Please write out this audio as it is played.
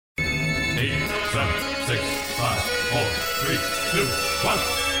7, 6, 5, 4, 3, 2, 1.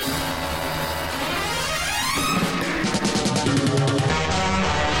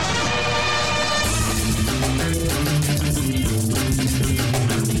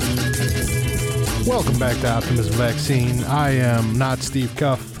 Welcome back to Optimism Vaccine. I am not Steve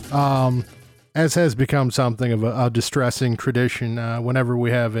Cuff. As has become something of a distressing tradition, whenever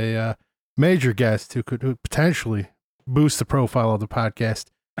we have a major guest who could potentially boost the profile of the podcast,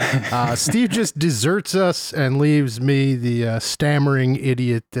 Steve just deserts us and leaves me, the stammering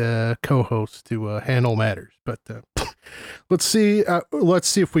idiot co-host, to handle matters. But let's see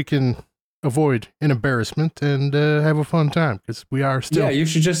if we can avoid an embarrassment and have a fun time, because we are still. Yeah, you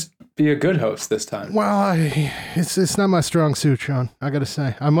should just be a good host this time. Well, it's not my strong suit, Sean. I gotta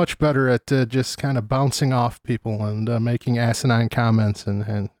say, I'm much better at just kind of bouncing off people and making asinine comments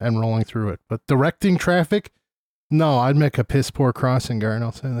and rolling through it. But directing traffic, no, I'd make a piss poor crossing guard.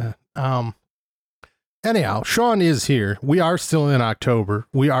 I'll say that. Anyhow, Sean is here. We are still in October.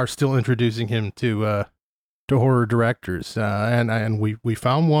 We are still introducing him to horror directors, and we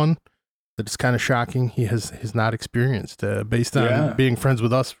found one that is kind of shocking. He has not experienced, based on being friends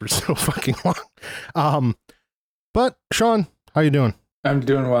with us for so fucking long. But Sean, how you doing? I'm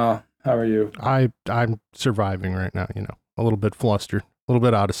doing well. How are you? I'm surviving right now. A little bit flustered, a little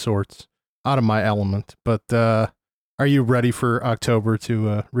bit out of sorts, out of my element. But are you ready for October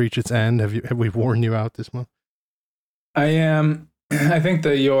to reach its end? Have we worn you out this month? I am. I think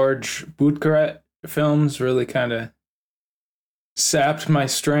the George Boutkaret films really kind of sapped my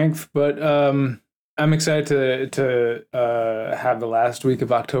strength, but I'm excited to have the last week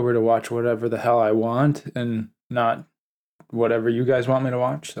of October to watch whatever the hell I want and not whatever you guys want me to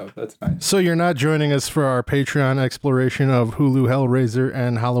watch, so that's nice. So you're not joining us for our Patreon exploration of Hulu Hellraiser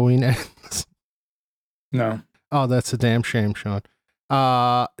and Halloween Ends? No. Oh, that's a damn shame, Sean.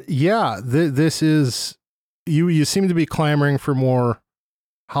 This is... You seem to be clamoring for more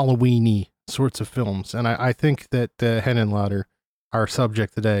Halloween-y sorts of films, and I think that Henenlotter, our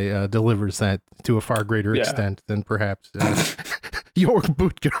subject today, delivers that to a far greater extent than perhaps your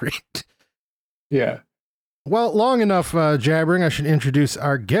Boutkaret. Yeah. Well, long enough jabbering. I should introduce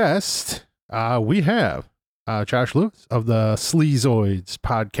our guest. We have Josh Lewis of the Sleazoids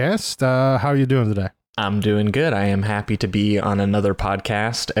podcast. How are you doing today? I'm doing good. I am happy to be on another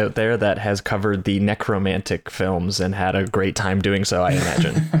podcast out there that has covered the necromantic films and had a great time doing so, I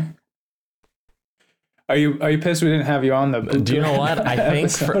imagine. Are you pissed we didn't have you on the Boutkaret? Do you know what?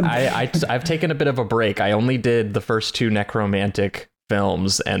 I think I've taken a bit of a break. I only did the first two necromantic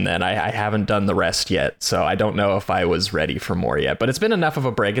films, and then I haven't done the rest yet, so I don't know if I was ready for more yet. But it's been enough of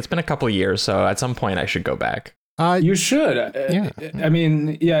a break. It's been a couple years, so at some point I should go back. You should. I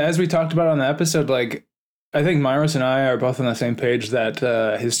mean, as we talked about on the episode, like, I think Myros and I are both on the same page that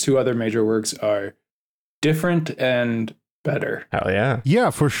his two other major works are different and better. Hell yeah. Yeah,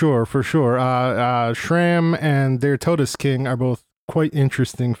 for sure. Shram and Der Todesking are both quite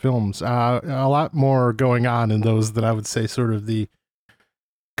interesting films. A lot more going on in those than I would say sort of the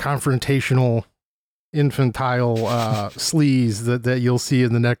confrontational, infantile sleaze that you'll see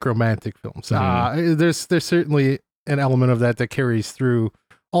in the necromantic films. There's certainly an element of that carries through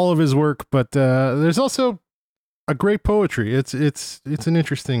all of his work, but there's also a great poetry. It's an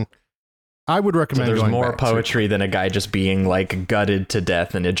interesting... I would recommend. So there's going more back, poetry than a guy just being like gutted to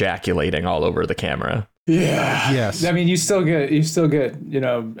death and ejaculating all over the camera. Yeah. Yes. I mean, you still get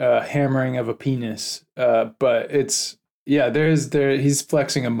hammering of a penis, but it's he's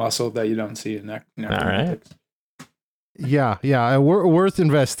flexing a muscle that you don't see in that. All right. Yeah. Worth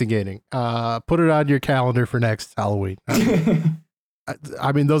investigating. Put it on your calendar for next Halloween.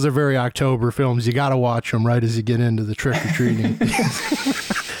 I mean, those are very October films. You got to watch them right as you get into the trick or treating.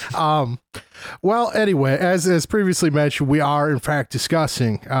 Well, anyway, as previously mentioned, we are in fact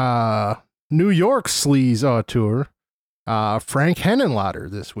discussing New York sleaze auteur Frank Henenlotter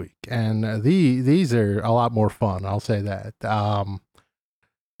this week, and these are a lot more fun. I'll say that.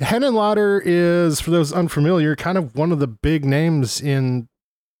 Henenlotter is, for those unfamiliar, kind of one of the big names in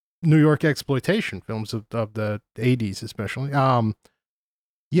New York exploitation films of the 80s, especially. I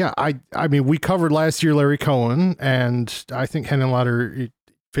mean, we covered last year Larry Cohen, and I think Henenlotter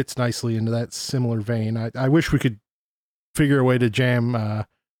fits nicely into that similar vein. I wish we could figure a way to jam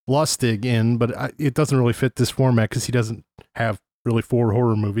Lustig in, but it doesn't really fit this format because he doesn't have really 4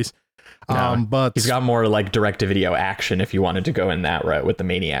 horror movies. No, but he's got more like direct-to-video action if you wanted to go in that route with the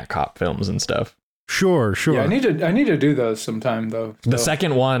Maniac Cop films and stuff. Sure. Yeah, I need to do those sometime though. The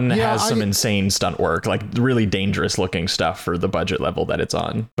second one Yeah, has some insane stunt work, like really dangerous looking stuff for the budget level that it's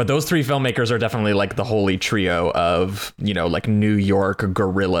on. But those three filmmakers are definitely like the holy trio of, you know, like New York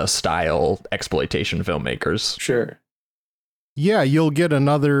guerrilla style exploitation filmmakers. Sure. Yeah, you'll get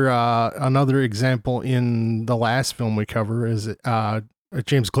another example in the last film we cover. Is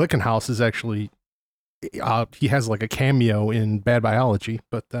James Glickenhaus is actually he has like a cameo in Bad Biology,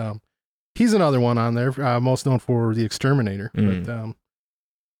 but he's another one on there, most known for The Exterminator. But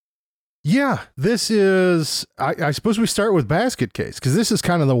yeah, this is, I suppose we start with Basket Case, because this is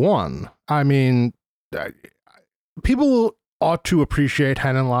kind of the one. I mean, people ought to appreciate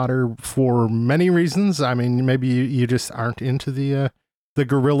Henenlotter for many reasons. I mean, maybe you just aren't into the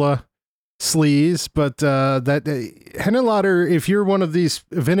guerrilla sleaze, but that Henenlotter, if you're one of these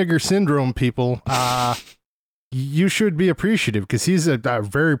Vinegar Syndrome people, you should be appreciative, because he's a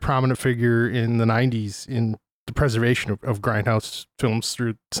very prominent figure in the 90s in the preservation of Grindhouse films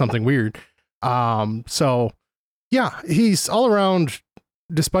through Something Weird. So yeah, he's all around,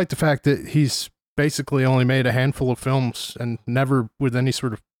 despite the fact that he's basically only made a handful of films and never with any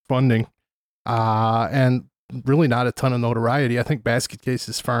sort of funding, and really not a ton of notoriety. I think Basket Case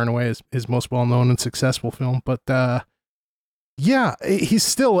is far and away his most well-known and successful film, but yeah, he's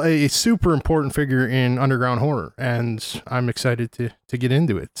still a super important figure in underground horror, and I'm excited to get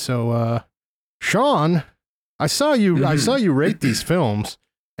into it. So, Sean, I saw you rate these films,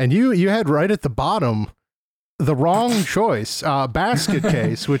 and you had right at the bottom the wrong choice, Basket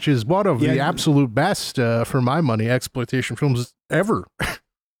Case, which is one of the absolute best, for my money, exploitation films ever.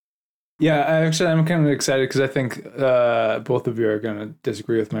 Yeah, I'm kind of excited because I think both of you are going to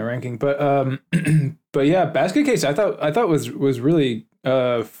disagree with my ranking, but but yeah, Basket Case I thought was really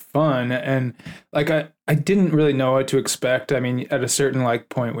fun, and like I didn't really know what to expect. I mean, at a certain like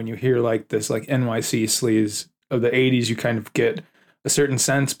point when you hear like this like NYC sleaze of the 80s, you kind of get a certain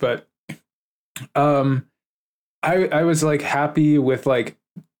sense, but I was like happy with like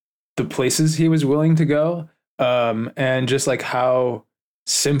the places he was willing to go, and just like how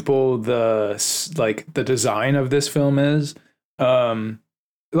simple the design of this film is.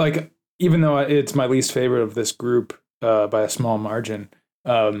 Like, even though it's my least favorite of this group by a small margin,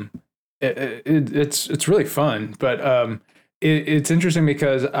 it's really fun. But it's interesting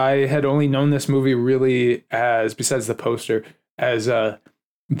because I had only known this movie really as, besides the poster, as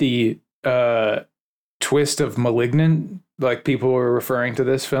the twist of Malignant. Like, people were referring to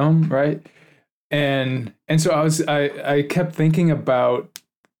this film, right? And so I kept thinking about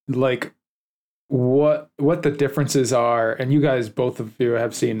like what the differences are, and you guys, both of you,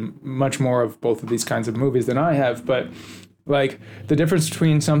 have seen much more of both of these kinds of movies than I have, but like the difference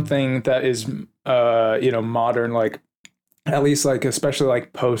between something that is modern, like at least like especially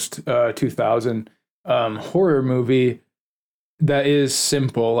like post 2000 horror movie that is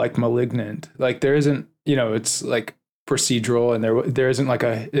simple, like Malignant. Like there isn't, it's like procedural, and there isn't like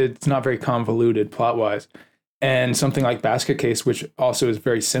it's not very convoluted plot wise. And something like Basket Case, which also is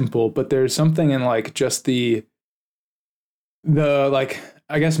very simple, but there's something in like just the like,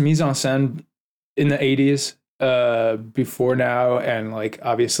 I guess, mise en scène in the 80s before now, and like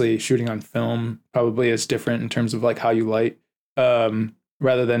obviously shooting on film probably is different in terms of like how you light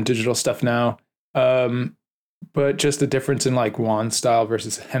rather than digital stuff now. But just the difference in like Wan style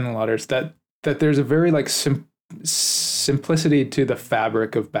versus Henenlotter's, that there's a very like simplicity to the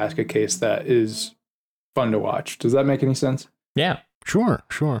fabric of Basket Case that is fun to watch. Does that make any sense? Yeah, Sure.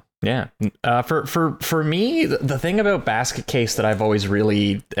 yeah. For me, the thing about Basket Case that I've always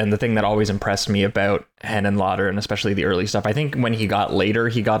really, and the thing that always impressed me about Henenlotter, and especially the early stuff, I think when he got later,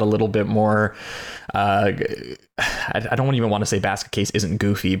 he got a little bit more, I don't even want to say Basket Case isn't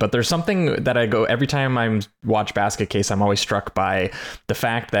goofy, but there's something that I go, every time I watch Basket Case, I'm always struck by the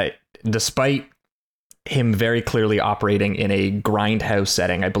fact that despite him very clearly operating in a grindhouse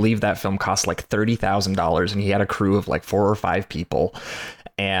setting, I believe that film cost like $30,000, and he had a crew of like 4 or 5 people,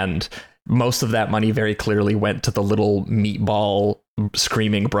 and most of that money very clearly went to the little meatball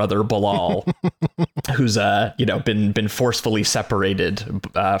screaming brother Bilal, who's been forcefully separated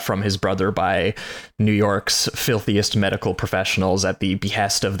from his brother by New York's filthiest medical professionals at the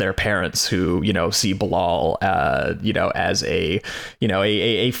behest of their parents, who see Bilal as a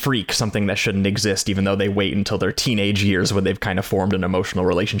freak, something that shouldn't exist, even though they wait until their teenage years when they've kind of formed an emotional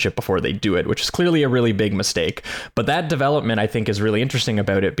relationship before they do it, which is clearly a really big mistake. But that development, I think, is really interesting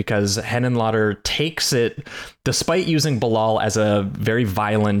about it, because Henenlotter takes it, despite using Bilal as a very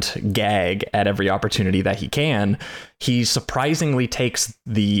violent gag at every opportunity that he can, he surprisingly takes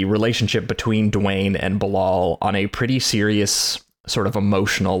the relationship between Dwayne and Bilal on a pretty serious sort of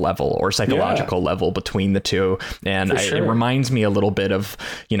emotional level or psychological level between the two. And it reminds me a little bit of,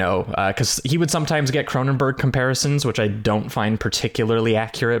 because he would sometimes get Cronenberg comparisons, which I don't find particularly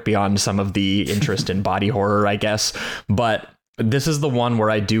accurate beyond some of the interest in body horror, I guess. But this is the one where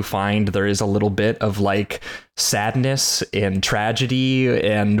I do find there is a little bit of like sadness and tragedy,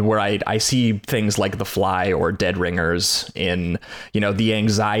 and where I see things like The Fly or Dead Ringers in, the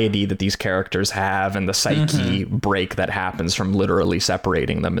anxiety that these characters have and the psyche break that happens from literally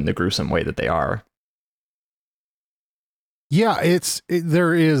separating them in the gruesome way that they are. Yeah,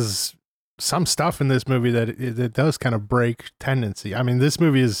 there is some stuff in this movie that it does kind of break tendency. I mean, this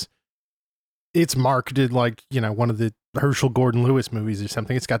movie it's marketed like, one of the Herschel Gordon Lewis movies or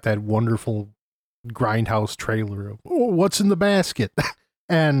something. It's got that wonderful grindhouse trailer of, what's in the basket?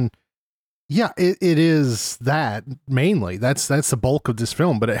 And yeah, it is that mainly. That's the bulk of this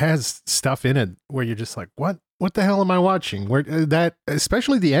film, but it has stuff in it where you're just like, what the hell am I watching? Where that,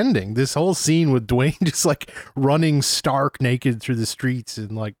 especially the ending, this whole scene with Dwayne just like running stark naked through the streets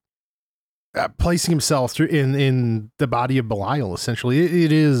and like placing himself through in the body of Belial. Essentially,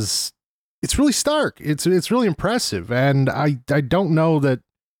 it's really stark. It's really impressive. And I don't know that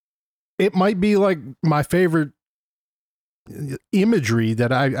it might be like my favorite imagery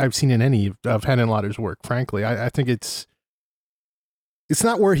that I've seen in any of Henenlotter's work. Frankly, I think it's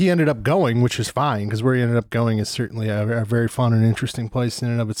not where he ended up going, which is fine, because where he ended up going is certainly a very fun and interesting place in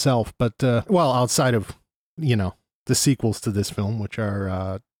and of itself. But, outside of, the sequels to this film, which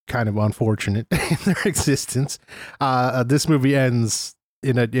are kind of unfortunate in their existence, this movie ends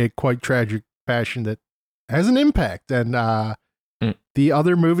in a quite tragic fashion that has an impact, and the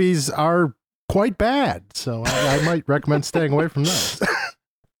other movies are quite bad, so I might recommend staying away from those.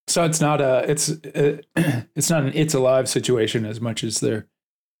 So it's not an It's Alive situation as much as they're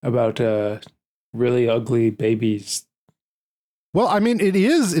about really ugly babies. Well, I mean, it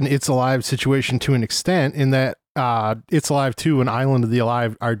is an It's Alive situation to an extent, in that It's Alive 2 and Island of the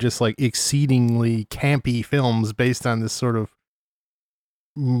Alive are just like exceedingly campy films based on this sort of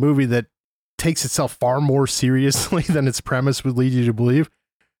movie that takes itself far more seriously than its premise would lead you to believe.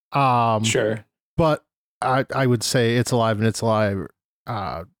 Sure. But I would say It's Alive and It's Alive,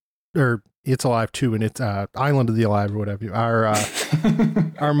 or It's Alive 2 and It's Island of the Alive or whatever,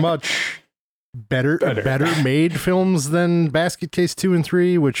 are much better made films than Basket Case 2 and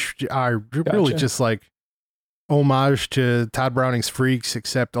 3, which are really just like homage to Todd Browning's Freaks,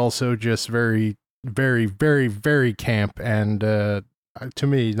 except also just very, very, very, very camp. And to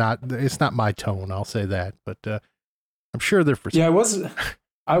me, it's not my tone, I'll say that, but I'm sure they're for some. Yeah,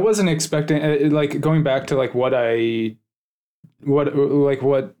 I wasn't expecting, like, going back to like what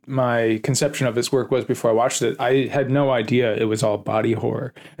my conception of this work was before I watched it. I had no idea it was all body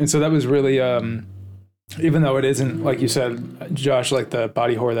horror, and so that was really, even though it isn't, like you said, Josh, like the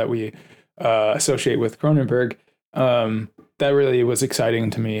body horror that we associate with Cronenberg, that really was exciting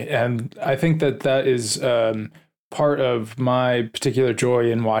to me, and I think that is part of my particular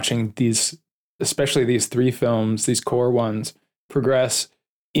joy in watching these, especially these three films, these core ones, progress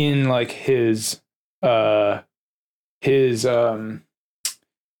in like his I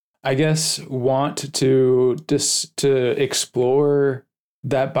guess want to explore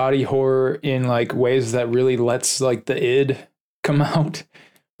that body horror in like ways that really lets like the id come out,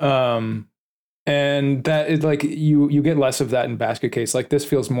 and that is like you get less of that in Basket Case. Like this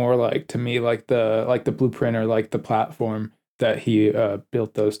feels more like, to me, like the blueprint or like the platform that he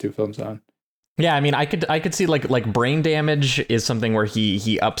built those two films on. Yeah, I mean, I could see like Brain Damage is something where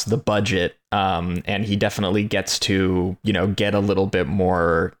he ups the budget, and he definitely gets to, get a little bit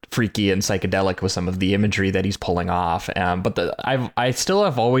more freaky and psychedelic with some of the imagery that he's pulling off. But I still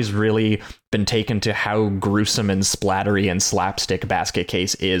have always really been taken to how gruesome and splattery and slapstick Basket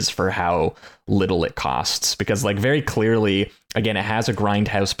Case is for how little it costs, because like very clearly, again, it has a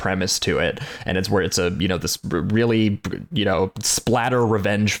grindhouse premise to it, and it's where it's a, this really, splatter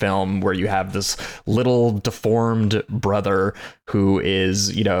revenge film where you have this little deformed brother who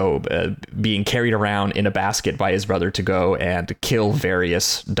is, being carried around in a basket by his brother to go and kill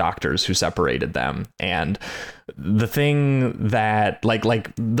various doctors who separated them. And the thing that like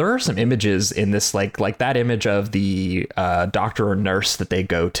there are some images in this, like that image of the doctor or nurse that they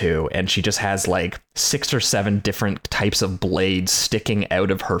go to, and she just has like 6 or 7 different types of blades sticking out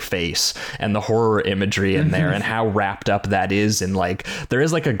of her face, and the horror imagery in there, and how wrapped up that is, and like there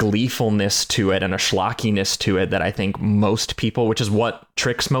is like a gleefulness to it and a schlockiness to it that I think most people, which is what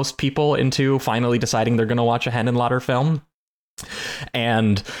tricks most people into finally deciding they're going to watch a Henenlotter film.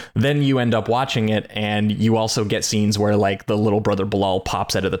 And then you end up watching it, and you also get scenes where like the little brother Bilal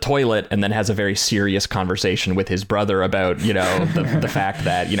pops out of the toilet and then has a very serious conversation with his brother about, you know, the fact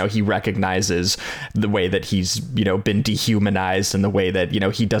that, you know, he recognizes the way that he's, you know, been dehumanized and the way that, you know,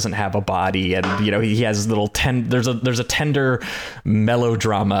 he doesn't have a body, and, you know, he has little there's a tender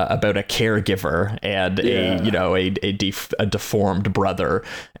melodrama about a caregiver and a deformed brother.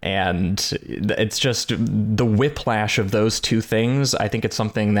 And it's just the whiplash of those two things. I think it's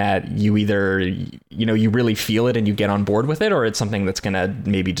something that you either, you know, you really feel it and you get on board with it, or it's something that's going to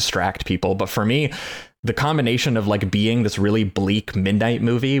maybe distract people. But for me, the combination of like being this really bleak midnight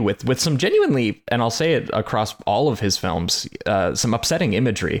movie with some genuinely, and I'll say it across all of his films, some upsetting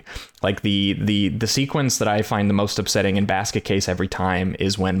imagery. Like the sequence that I find the most upsetting in Basket Case every time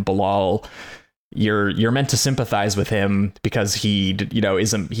is when Bilal, you're meant to sympathize with him because he, you know,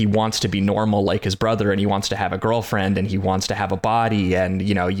 he wants to be normal like his brother, and he wants to have a girlfriend, and he wants to have a body, and,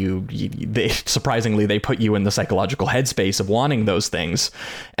 you know, they surprisingly they put you in the psychological headspace of wanting those things,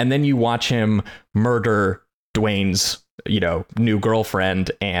 and then you watch him murder Dwayne's, you know, new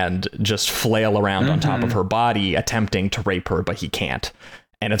girlfriend and just flail around on top of her body attempting to rape her, but he can't.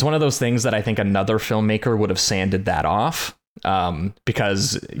 And it's one of those things that I think another filmmaker would have sanded that off.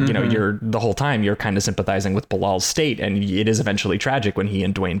 Because, you know, you're the whole time you're kind of sympathizing with Bilal's state, and it is eventually tragic when he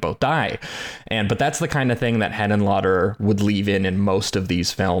and Dwayne both die. But that's the kind of thing that Henenlotter would leave in most of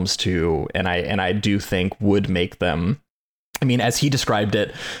these films too. And I do think would make them, I mean, as he described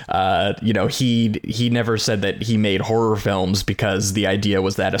it, you know, he never said that he made horror films because the idea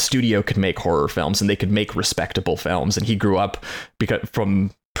was that a studio could make horror films and they could make respectable films. And he grew up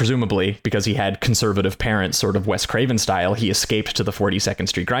presumably because he had conservative parents, sort of Wes Craven style. He escaped to the 42nd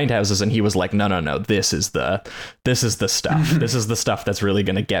Street Grindhouses, and he was like, no, this is the stuff. This is the stuff that's really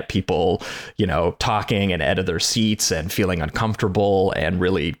going to get people, you know, talking and out of their seats and feeling uncomfortable and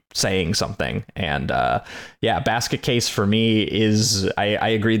really saying something. And Basket Case for me is, I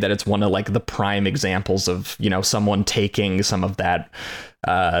agree that it's one of like the prime examples of, you know, someone taking some of that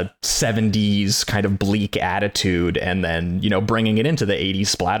 70s kind of bleak attitude and then, you know, bringing it into the 80s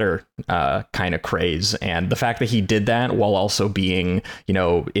splatter kind of craze. And the fact that he did that while also being, you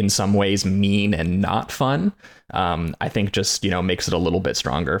know, in some ways mean and not fun, I think just, you know, makes it a little bit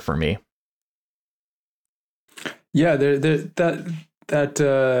stronger for me. Yeah,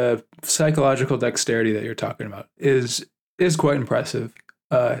 that psychological dexterity that you're talking about is quite impressive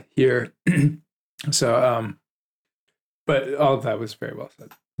here. So but all of that was very well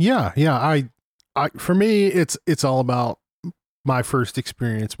said. Yeah. I for me, it's all about my first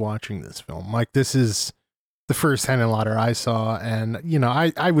experience watching this film. Like, this is the first Henenlotter I saw, and, you know,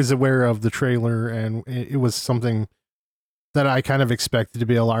 I was aware of the trailer, and it was something that I kind of expected to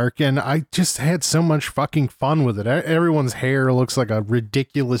be a lark, and I just had so much fucking fun with it. Everyone's hair looks like a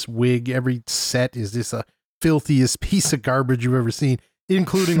ridiculous wig. Every set is just a filthiest piece of garbage you've ever seen,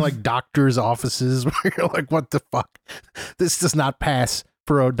 including like doctors' offices where you're like, what the fuck? This does not pass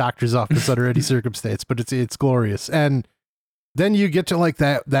for a doctor's office under any circumstance, but it's glorious. And then you get to like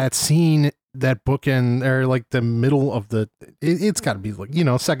that scene, that bookend, or like the middle of it's got to be like, you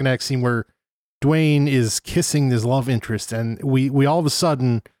know, second act scene where Dwayne is kissing his love interest, and we all of a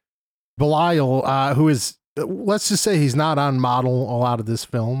sudden, Belial, who is, let's just say he's not on model a lot of this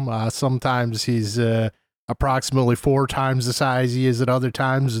film. Sometimes he's approximately 4 times the size he is at other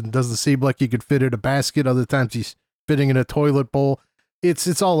times, and doesn't seem like he could fit in a basket. Other times he's fitting in a toilet bowl.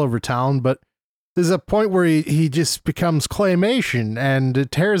 It's all over town, but there's a point where he just becomes claymation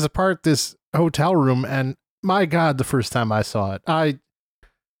and tears apart this hotel room. And my God, the first time I saw it, I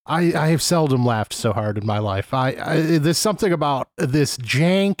have seldom laughed so hard in my life. There's something about this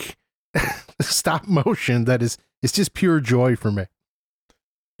jank stop motion that is just pure joy for me.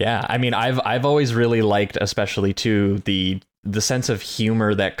 Yeah, I mean, I've always really liked, especially too, the sense of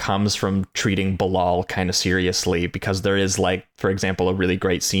humor that comes from treating Bilal kind of seriously, because there is, like, for example, a really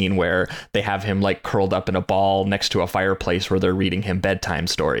great scene where they have him like curled up in a ball next to a fireplace where they're reading him bedtime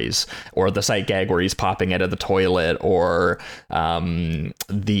stories, or the sight gag where he's popping out of the toilet, or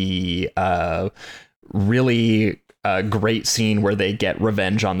the really great scene where they get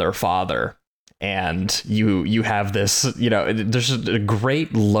revenge on their father. And you have this, you know, there's just a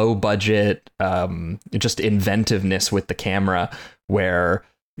great low budget, just inventiveness with the camera where,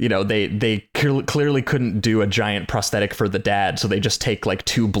 you know, they clearly couldn't do a giant prosthetic for the dad. So they just take like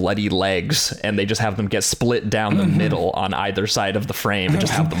 2 bloody legs and they just have them get split down the middle on either side of the frame and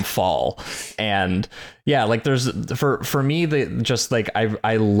just have them fall. And yeah, like there's for me, just like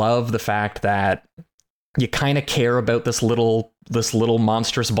I love the fact that you kind of care about this little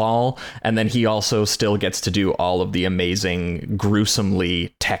monstrous ball, and then he also still gets to do all of the amazing,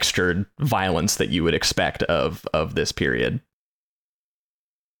 gruesomely textured violence that you would expect of this period.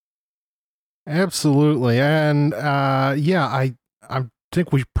 Absolutely. And I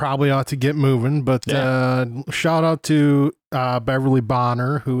think we probably ought to get moving, but shout out to Beverly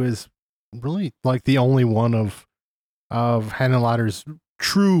Bonner, who is really like the only one of Henenlotter's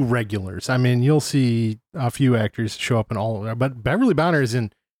true regulars. I mean, you'll see a few actors show up in all of them, but Beverly Bonner is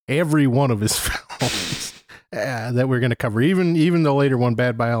in every one of his films that we're going to cover. Even the later one,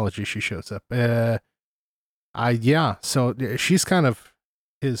 Bad Biology, she shows up. So she's kind of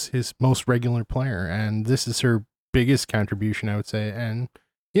his most regular player, and this is her biggest contribution, I would say. And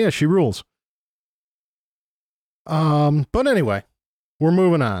yeah, she rules. But anyway, we're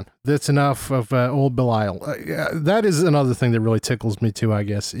moving on. That's enough of old Belial. That is another thing that really tickles me too, I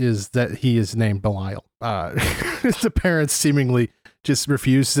guess, is that he is named Belial. The parents seemingly just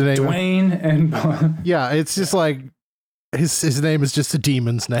refuse to name Dwayne him. And yeah, it's just like his name is just a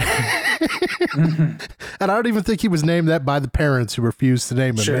demon's name. And I don't even think he was named that by the parents who refused to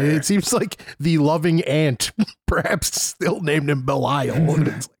name him. Sure. It seems like the loving aunt perhaps still named him Belial.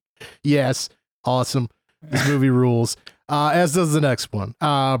 It's like, yes, awesome. This movie rules. As does the next one.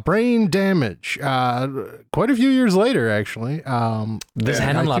 Brain Damage. Quite a few years later, actually. This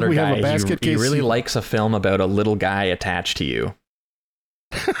Henenlotter guy, he really likes a film about a little guy attached to you.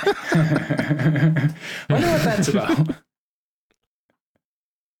 I wonder what that's about.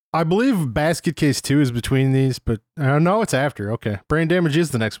 I believe Basket Case 2 is between these, but no, it's after. Okay. Brain Damage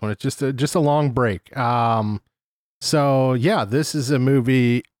is the next one. It's just a long break. So yeah, this is a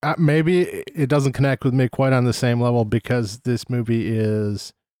movie. Maybe it doesn't connect with me quite on the same level because this movie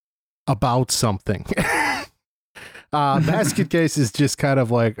is about something. Basket Case is just kind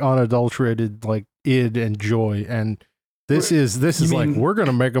of like unadulterated, like id and joy, and this is like, we're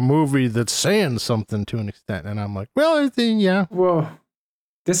gonna make a movie that's saying something to an extent, and I'm like, well, I think yeah. Well,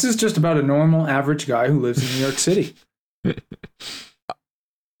 this is just about a normal, average guy who lives in New York City.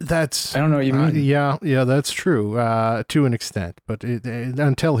 That's, I don't know what you mean. Yeah, that's true to an extent, but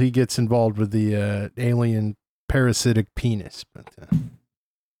until he gets involved with the alien parasitic penis. But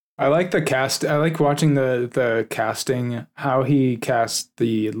I like the cast. I like watching the casting, how he cast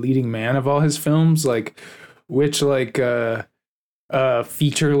the leading man of all his films, like which like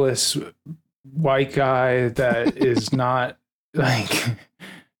featureless white guy that is not like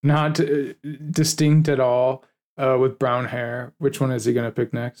not distinct at all. With brown hair. Which one is he going to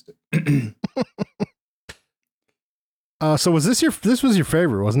pick next? So was this was your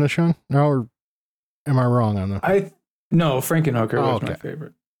favorite, wasn't it, Sean? No, or am I wrong on that? No, Frankenhooker was my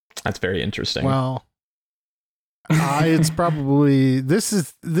favorite. That's very interesting. Well, it's probably this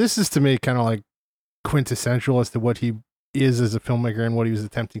is to me kind of like quintessential as to what he is as a filmmaker and what he was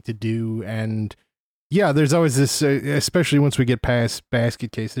attempting to do. And yeah, there's always this, especially once we get past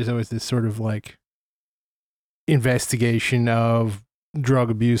Basket Case, there's always this sort of like investigation of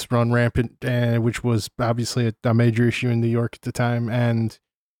drug abuse run rampant, which was obviously a major issue in New York at the time. And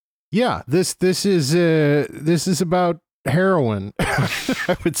yeah, this is about heroin,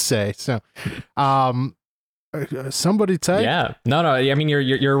 I would say. So, somebody type. Yeah, no. I mean,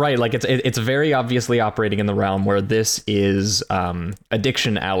 you're right. Like it's very obviously operating in the realm where this is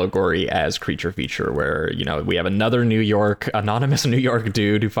addiction allegory as creature feature, where we have another anonymous New York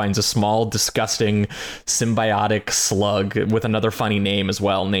dude who finds a small, disgusting, symbiotic slug with another funny name as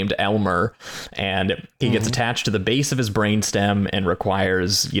well, named Elmer, and he gets attached to the base of his brainstem and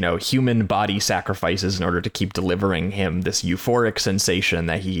requires human body sacrifices in order to keep delivering him this euphoric sensation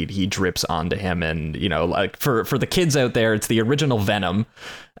that he drips onto him, and like. For the kids out there, it's the original Venom,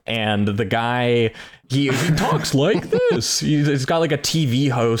 and the guy he talks like this. He's got like a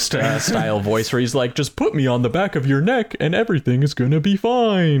TV host style voice where he's like, "Just put me on the back of your neck, and everything is gonna be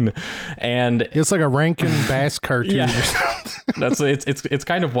fine." And it's like a Rankin Bass cartoon. Yeah, it's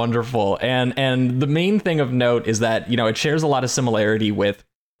kind of wonderful. And the main thing of note is that it shares a lot of similarity with.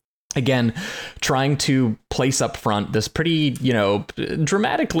 Again, trying to place up front this pretty,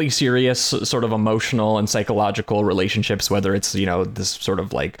 dramatically serious sort of emotional and psychological relationships, whether it's, this sort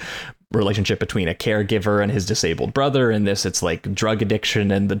of like relationship between a caregiver and his disabled brother. In this, it's like drug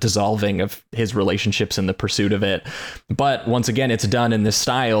addiction and the dissolving of his relationships in the pursuit of it. But once again, it's done in this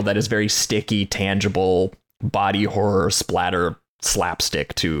style that is very sticky, tangible, body horror, splatter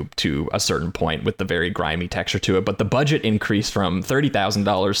slapstick to a certain point with the very grimy texture to it. But the budget increase from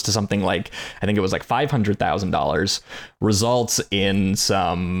 $30,000 to something like, I think it was like $500,000, results in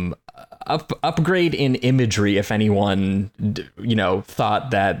some upgrade in imagery if anyone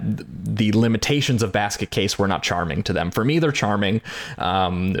thought that the limitations of Basket Case were not charming to them. For me, they're charming.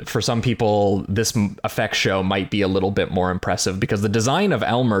 For some people, this effect show might be a little bit more impressive because the design of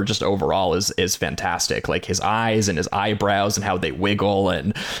Elmer just overall is fantastic. Like his eyes and his eyebrows and how they wiggle,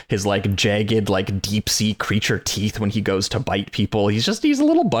 and his like jagged like deep sea creature teeth when he goes to bite people. He's a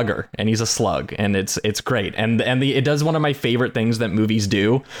little bugger, and he's a slug, and it's great. And it does one of my favorite things that movies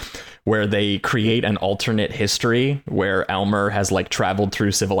do, where they create an alternate history where Elmer has like traveled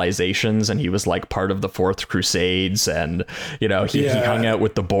through civilizations, and he was like part of the Fourth Crusades, and he hung out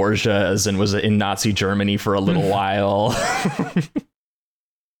with the Borgias and was in Nazi Germany for a little while.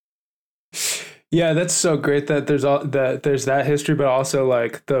 Yeah, that's so great that there's that history, but also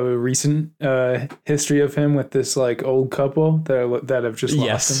like the recent history of him with this like old couple that have just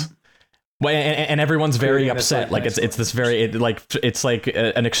lost him. Well, and everyone's very upset. Like it's this very it's like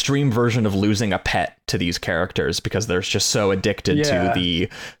an extreme version of losing a pet to these characters because they're just so addicted to the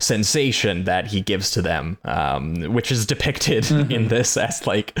sensation that he gives to them, which is depicted in this as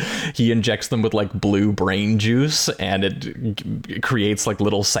like he injects them with like blue brain juice, and it creates like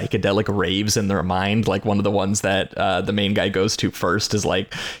little psychedelic raves in their mind. Like one of the ones that the main guy goes to first is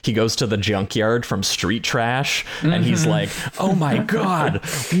like he goes to the junkyard from Street Trash, and he's like, "Oh my god,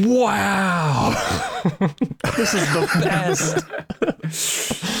 wow. This is the best."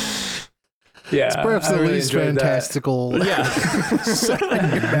 Yeah, it's perhaps the really least fantastical setting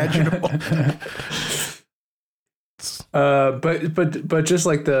imaginable. But just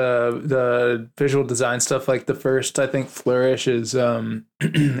like the visual design stuff, like the first I think flourish is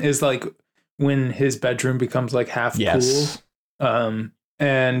is like when his bedroom becomes like half cool.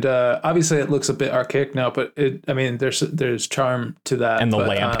 And obviously it looks a bit archaic now, but there's charm to that. And the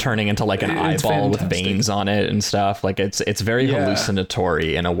lamp turning into like an eyeball with veins on it and stuff. Like it's very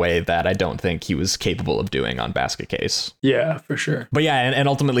hallucinatory in a way that I don't think he was capable of doing on Basket Case. Yeah, for sure. But yeah, and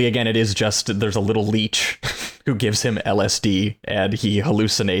ultimately, again, it is just there's a little leech who gives him LSD, and he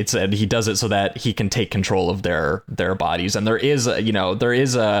hallucinates, and he does it so that he can take control of their bodies. And there is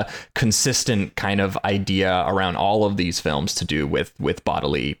a consistent kind of idea around all of these films to do with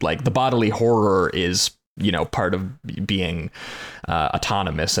bodily, like the bodily horror is part of being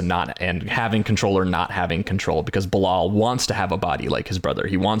autonomous and having control or not having control, because Bilal wants to have a body like his brother.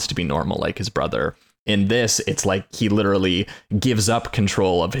 He wants to be normal like his brother. In this, it's like he literally gives up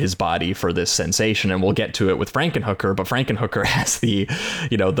control of his body for this sensation, and we'll get to it with Frankenhooker. But Frankenhooker has the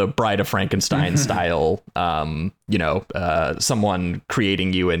Bride of Frankenstein style, someone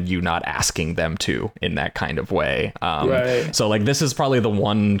creating you and you not asking them to in that kind of way. Right. So like this is probably the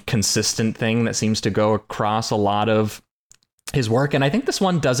one consistent thing that seems to go across a lot of his work, and I think this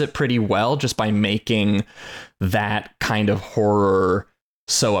one does it pretty well just by making that kind of horror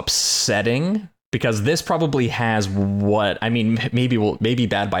so upsetting. Because this probably has maybe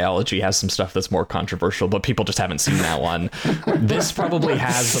Bad Biology has some stuff that's more controversial, but people just haven't seen that one. This probably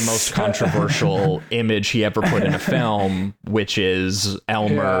has the most controversial image he ever put in a film, which is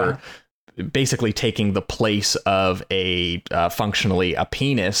Elmer basically taking the place of functionally a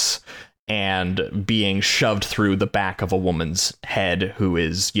penis and being shoved through the back of a woman's head who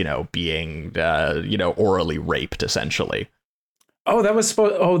is, being, orally raped, essentially. Oh, that was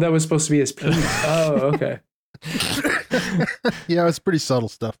supposed to be his penis. Oh, okay. Yeah, it's pretty subtle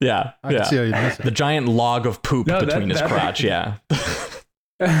stuff. Yeah, I can see how you miss it. The giant log of poop between his crotch. Yeah.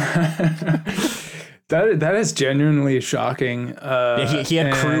 That is genuinely shocking. He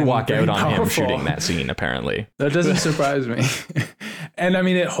had crew walk out on him shooting that scene. Apparently, that doesn't surprise me. And I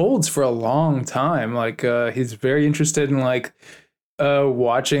mean, it holds for a long time. Like he's very interested in like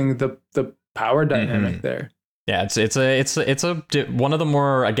watching the power dynamic there. Yeah, it's one of the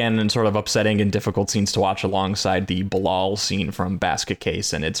more, again, sort of upsetting and difficult scenes to watch alongside the Bilal scene from Basket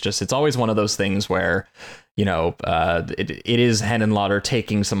Case. And it's always one of those things where, it is Henenlotter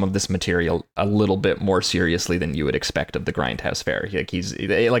taking some of this material a little bit more seriously than you would expect of the Grindhouse Fair. Like he's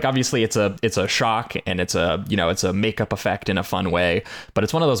like, obviously it's a shock and it's a makeup effect in a fun way, but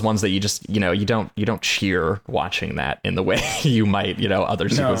it's one of those ones that you just, you don't cheer watching that in the way you might, other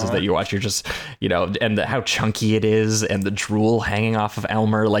sequences that you watch. You're just, and how chunky it is and the drool hanging off of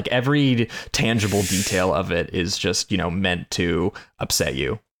Elmer, like every tangible detail of it is just, meant to upset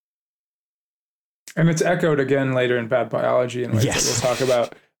you. And it's echoed again later in Bad Biology in ways that we'll talk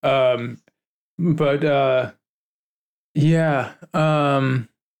about.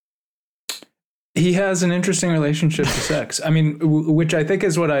 He has an interesting relationship to sex. I mean, which I think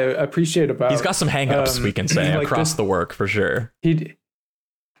is what I appreciate about. He's got some hang-ups, we can say, like across the work for sure. He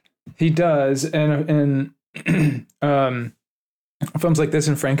does, and films like this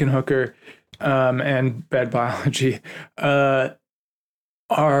and Frankenhooker and Bad Biology are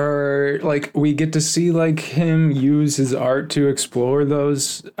like, we get to see like him use his art to explore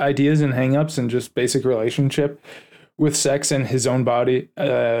those ideas and hangups and just basic relationship with sex and his own body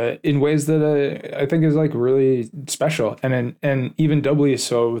in ways that I think is like really special, and even doubly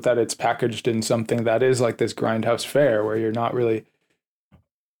so that it's packaged in something that is like this grindhouse fare where you're not really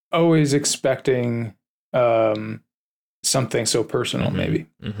always expecting something so personal, maybe.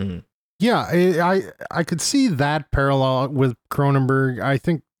 Mm-hmm. Yeah, I could see that parallel with Cronenberg. I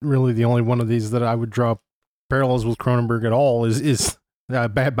think really the only one of these that I would draw parallels with Cronenberg at all is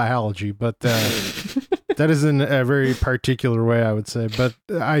Bad Biology, but that is in a very particular way, I would say. But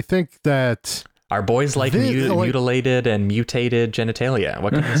I think that our boys like mutilated and mutated genitalia.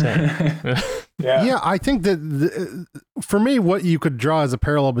 What can you say? Yeah, I think that for me, what you could draw as a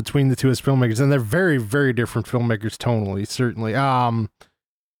parallel between the two as filmmakers, and they're very, very different filmmakers tonally, certainly,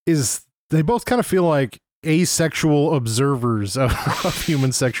 is they both kind of feel like asexual observers of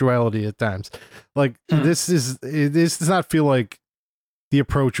human sexuality at times. Like this does not feel like the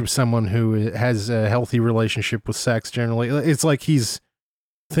approach of someone who has a healthy relationship with sex generally. It's like he's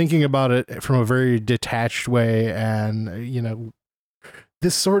thinking about it from a very detached way, and, you know,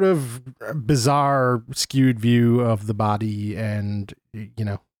 this sort of bizarre, skewed view of the body and, you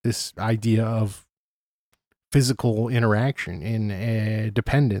know, this idea of physical interaction in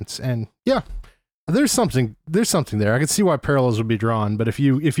dependence. And yeah, there's something there. I can see why parallels would be drawn, but if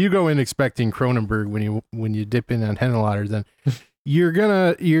you go in expecting Cronenberg when you dip in on Henenlotter, then you're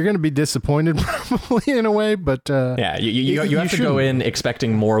gonna be disappointed probably in a way. But yeah, you have to go in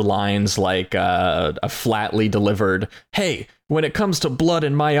expecting more lines like a flatly delivered, "Hey, when it comes to blood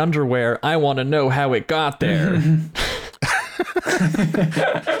in my underwear, I want to know how it got there."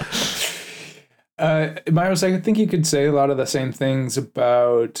 Myros, I think you could say a lot of the same things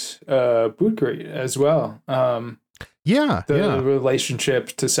about Bootcrate as well. The relationship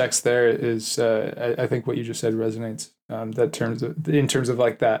to sex there is, I think what you just said resonates. In terms of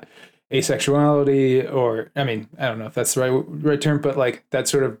like that asexuality, or I mean, I don't know if that's the right term, but like that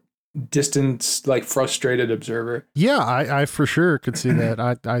sort of distant, like frustrated observer. Yeah, I for sure could see that.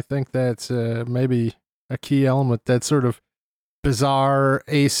 I think that's maybe a key element, that sort of bizarre,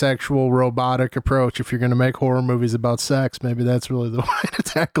 asexual, robotic approach. If you're going to make horror movies about sex, maybe that's really the way to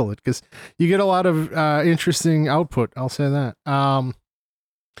tackle it, because you get a lot of interesting output. I'll say that.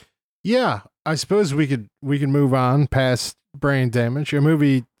 Yeah, I suppose we could move on past Brain Damage, a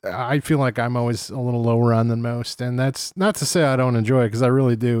movie I feel like I'm always a little lower on than most, and that's not to say I don't enjoy it, because I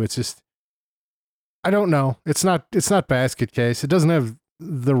really do. It's just, I don't know. It's not Basket Case. It doesn't have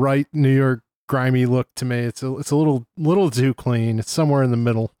the right New York grimy look to me. It's a little too clean. It's somewhere in the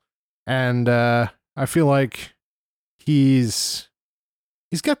middle, and I feel like he's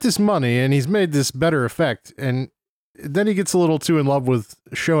got this money and he's made this better effect, and then he gets a little too in love with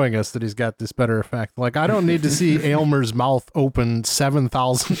showing us that he's got this better effect. Like, I don't need to see Aylmer's mouth open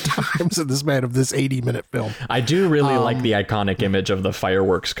 7,000 times in this man of this 80-minute film. I do really like the iconic image of the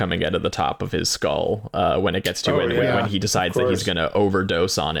fireworks coming out of the top of his skull when it gets to it, when he decides that he's going to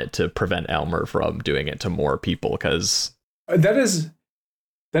overdose on it to prevent Aylmer from doing it to more people. Because that is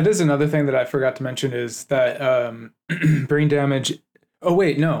another thing that I forgot to mention, is that Brain Damage. Oh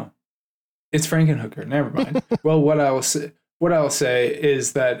wait, no. It's Frankenhooker. Never mind. Well, what I will say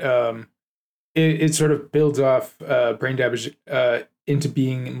is that it sort of builds off Brain Damage into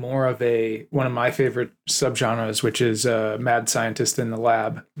being more of one of my favorite subgenres, which is Mad Scientist in the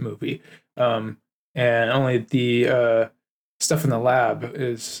Lab movie. And only the stuff in the lab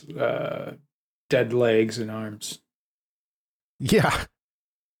is dead legs and arms. Yeah.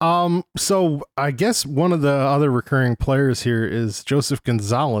 So I guess one of the other recurring players here is Joseph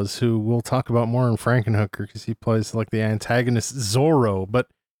Gonzalez, who we'll talk about more in Frankenhooker, because he plays like the antagonist Zorro. But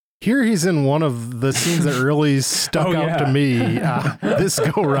here he's in one of the scenes that really stuck out to me this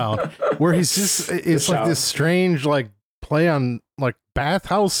go round, where it's like this strange like play on like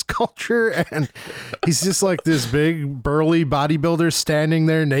bathhouse culture, and he's just like this big burly bodybuilder standing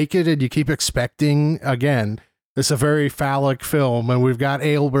there naked, and you keep expecting again. It's a very phallic film, and we've got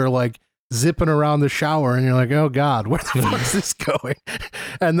Aylmer like zipping around the shower, and you're like, oh God, where the fuck is this going?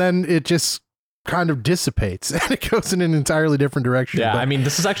 And then it just kind of dissipates, and it goes in an entirely different direction. Yeah, I mean,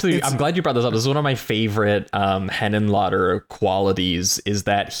 this is actually, I'm glad you brought this up. This is one of my favorite Henenlotter qualities, is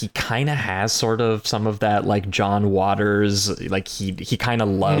that he kind of has sort of some of that like John Waters, like he kind of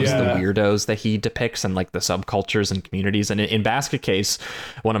loves the weirdos that he depicts, and like the subcultures and communities. And in Basket Case,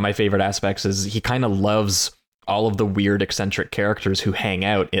 one of my favorite aspects is he kind of loves all of the weird eccentric characters who hang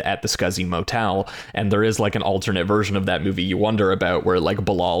out at the Scuzzy Motel. And there is like an alternate version of that movie you wonder about, where like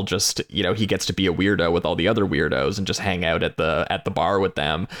Bilal just, you know, he gets to be a weirdo with all the other weirdos and just hang out at the bar with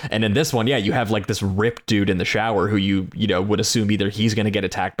them. And in this one, yeah, you have like this ripped dude in the shower who you know would assume either he's going to get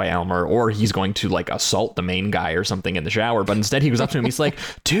attacked by Elmer or he's going to like assault the main guy or something in the shower. But instead he goes up to him, he's like,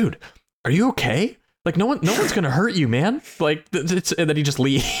 dude, are you okay? Like no one's going to hurt you, man. Like and then he just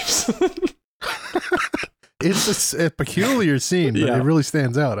leaves. It's a peculiar scene, but it really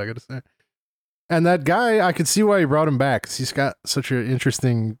stands out, I gotta say. And that guy, I could see why he brought him back, because he's got such an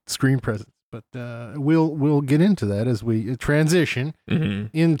interesting screen presence. But we'll get into that as we transition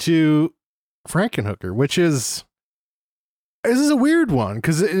into Frankenhooker, which is a weird one,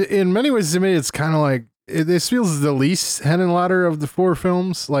 because in many ways to me it's kind of like this feels the least Henenlotter of the four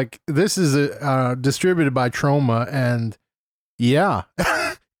films. Like this is distributed by Troma, and yeah.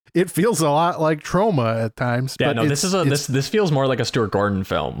 It feels a lot like Trauma at times. Yeah, but no, this feels more like a Stuart Gordon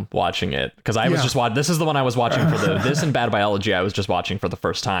film watching it, because I was just watching. This is the one I was watching for this and Bad Biology. I was just watching for the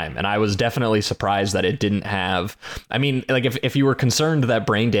first time, and I was definitely surprised that it didn't have. I mean, like if you were concerned that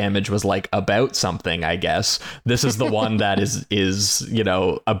Brain Damage was like about something, I guess this is the one that is you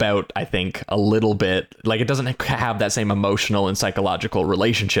know about, I think, a little bit like it doesn't have that same emotional and psychological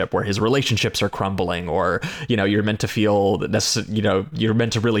relationship where his relationships are crumbling, or you know you're meant to feel this, you know you're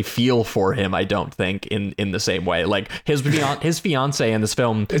meant to really feel for him. I don't think in the same way. Like his fiance in this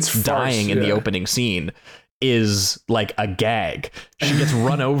film, it's dying in the opening scene is like a gag. She gets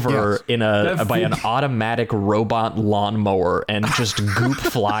run over by an automatic robot lawnmower, and just goop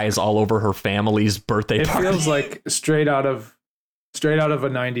flies all over her family's birthday party. It feels like straight out of a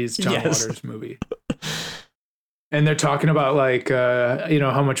 90s John Waters movie. And they're talking about like, you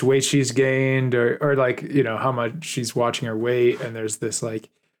know, how much weight she's gained, or like, you know, how much she's watching her weight. And there's this like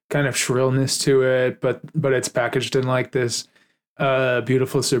kind of shrillness to it, but it's packaged in like this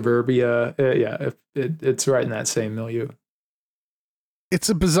beautiful suburbia. It's right in that same milieu. It's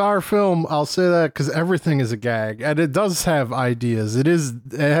a bizarre film, I'll say that, because everything is a gag, and it does have ideas. It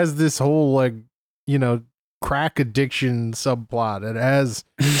has this whole like, you know, crack addiction subplot. It has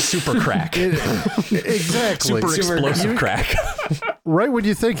super crack. Exactly. Super explosive crack. Right when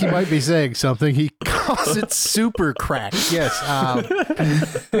you think he might be saying something, he calls it super crack. Yes.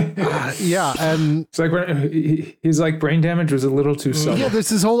 Yeah. And it's like he's like, Brain Damage was a little too subtle. Yeah, there's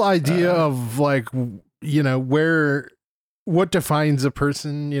this whole idea of like, you know, what defines a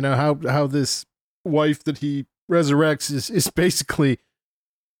person, you know, how this wife that he resurrects is basically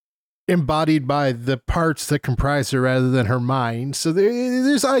embodied by the parts that comprise her rather than her mind. So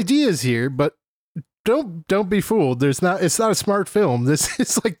there's ideas here, but don't be fooled. It's not a smart film. This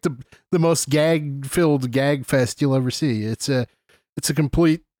is like the most gag-filled gag fest you'll ever see. It's a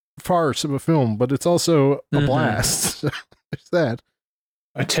complete farce of a film, but it's also a blast. So there's that.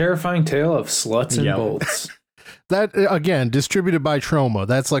 A terrifying tale of sluts and bolts. That, again, distributed by Troma.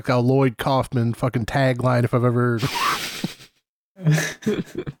 That's like a Lloyd Kaufman fucking tagline if I've ever heard.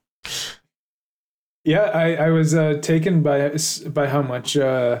 Yeah, I was taken by how much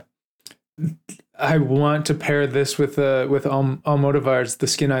I want to pair this with Almodovar's The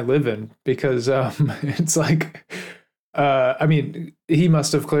Skin I Live In, because it's like, I mean, he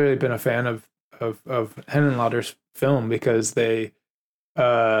must have clearly been a fan of Henenlotter's film, because they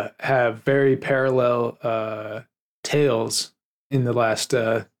have very parallel tales in the last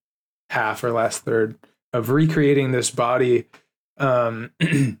half or last third of recreating this body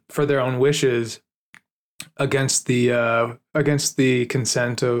for their own wishes against the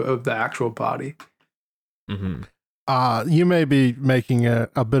consent of the actual body. Mm-hmm. You may be making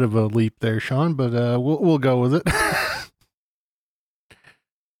a bit of a leap there, Sean, but we'll go with it.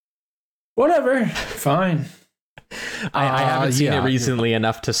 Whatever, fine. I haven't seen it recently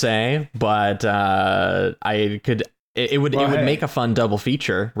enough to say, but I could. It would make a fun double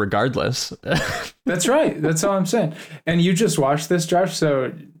feature, regardless. That's right. That's all I'm saying. And you just watched this, Josh.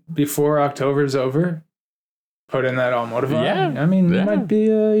 So before October's over, put in that Almodovar. Yeah, I mean, you might be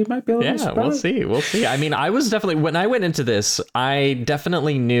a little surprised. We'll see. I mean, I was definitely, when I went into this, I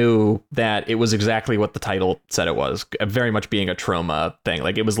definitely knew that it was exactly what the title said it was, very much being a Troma thing.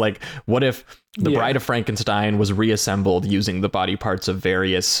 Like, it was like, what if the Bride of Frankenstein was reassembled using the body parts of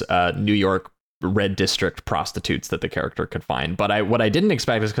various New York Red District prostitutes that the character could find. But what I didn't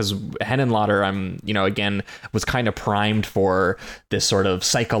expect is, because Henenlotter, again, was kind of primed for this sort of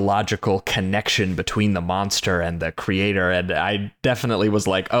psychological connection between the monster and the creator, and I definitely was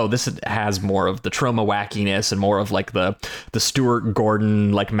like, oh, this has more of the Troma wackiness and more of like the Stuart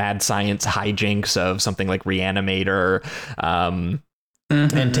Gordon like mad science hijinks of something like Reanimator.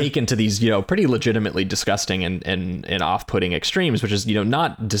 and taken to these, pretty legitimately disgusting and off-putting extremes, which is,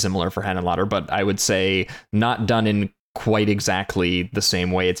 not dissimilar for Henenlotter, but I would say not done in quite exactly the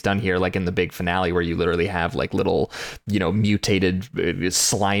same way it's done here, like in the big finale, where you literally have like little, mutated,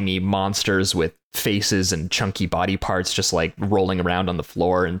 slimy monsters with faces and chunky body parts just like rolling around on the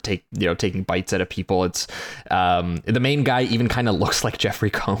floor and taking bites out of people. It's the main guy even kind of looks like Jeffrey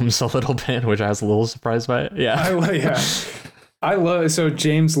Combs a little bit, which I was a little surprised by. I love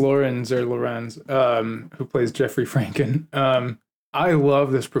James Lorenz, who plays Jeffrey Franken. I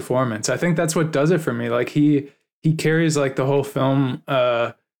love this performance. I think that's what does it for me. Like he carries like the whole film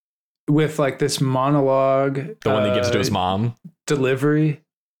with like this monologue. The one that gives to his mom. Delivery.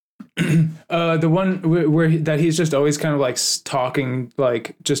 The one where that he's just always kind of like talking,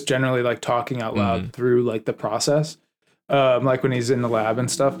 like just generally like talking out loud through like the process. Like when he's in the lab and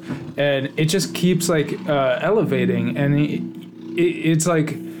stuff, and it just keeps like elevating, and it's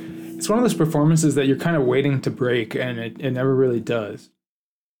like it's one of those performances that you're kind of waiting to break, and it never really does.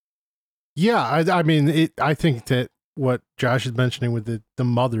 Yeah, I mean, I think that what Josh is mentioning with the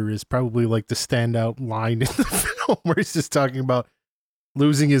mother is probably like the standout line in the film, where he's just talking about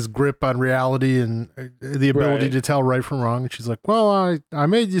losing his grip on reality and the ability to tell right from wrong. And she's like, well, I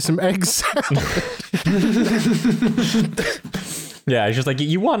made you some egg salad. Yeah, it's just like,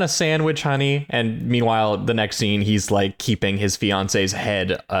 you want a sandwich, honey? And meanwhile, the next scene, he's like keeping his fiance's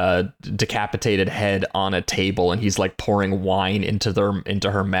head, decapitated head, on a table, and he's like pouring wine into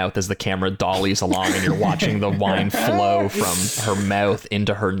her mouth as the camera dollies along, and you're watching the wine flow from her mouth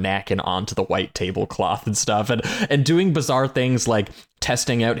into her neck and onto the white tablecloth and stuff, and doing bizarre things like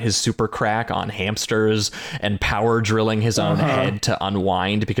testing out his super crack on hamsters and power drilling his own head to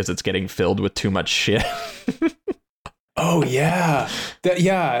unwind because it's getting filled with too much shit. Oh yeah,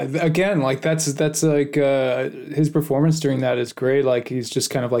 again, like that's like his performance during that is great. Like he's just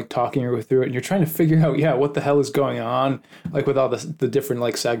kind of like talking her through it, and you're trying to figure out what the hell is going on, like with all the different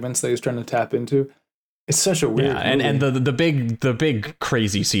like segments that he's trying to tap into. It's such a weird movie. And the big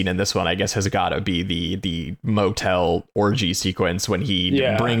crazy scene in this one, I guess, has got to be the motel orgy sequence when he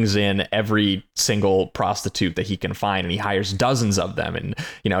brings in every single prostitute that he can find, and he hires dozens of them, and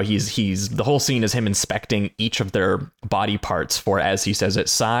he's the whole scene is him inspecting each of their body parts for, as he says it,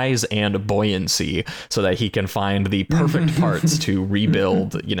 size and buoyancy, so that he can find the perfect parts to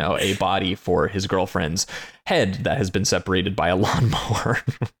rebuild a body for his girlfriend's head that has been separated by a lawnmower.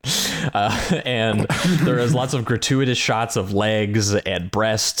 And there is lots of gratuitous shots of legs and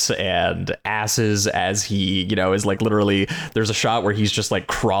breasts and asses as he, is like literally, there's a shot where he's just like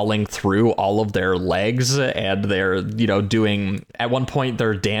crawling through all of their legs, and they're, doing, at one point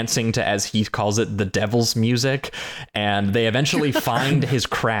they're dancing to, as he calls it, the devil's music, and they eventually find his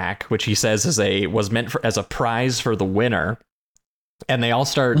crack, which he says was meant as a prize for the winner, and they all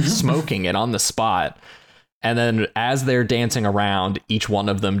start smoking it on the spot. And then as they're dancing around, each one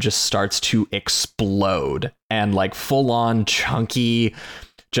of them just starts to explode, and like full on chunky,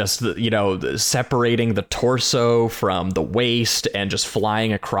 just, separating the torso from the waist and just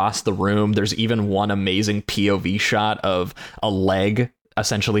flying across the room. There's even one amazing POV shot of a leg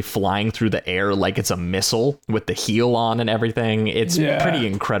essentially flying through the air like it's a missile with the heel on and everything. It's pretty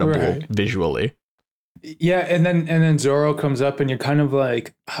incredible visually. Yeah. And then Zorro comes up, and you're kind of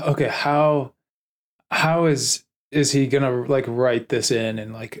like, okay, how is he gonna like write this in,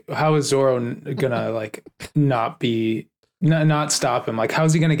 and like how is Zorro gonna like not stop him? Like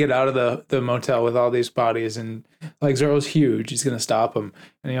how's he gonna get out of the motel with all these bodies, and like Zorro's huge, he's gonna stop him,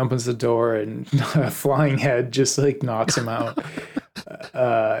 and he opens the door, and a flying head just like knocks him out.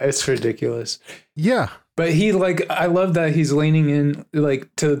 It's ridiculous. Yeah. But he I love that he's leaning in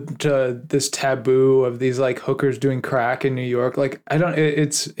like to this taboo of these like hookers doing crack in New York. Like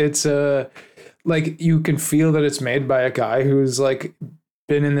it's like you can feel that it's made by a guy who's like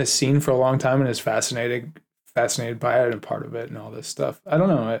been in this scene for a long time and is fascinated by it and part of it and all this stuff. I don't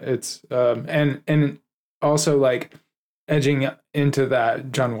know. It's and also like edging into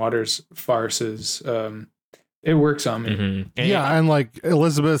that John Waters farces. It works on me. Mm-hmm. Yeah, and like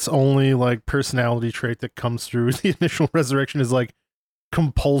Elizabeth's only like personality trait that comes through the initial resurrection is like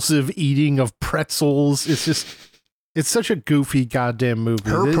compulsive eating of pretzels. It's such a goofy goddamn movie.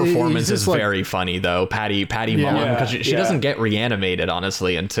 Her performance is very funny, though. Patty Mullen, because she doesn't get reanimated,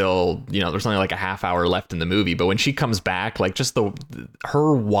 honestly, until there's only like a half hour left in the movie. But when she comes back, like just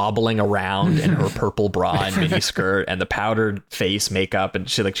her wobbling around in her purple bra and mini skirt and the powdered face makeup, and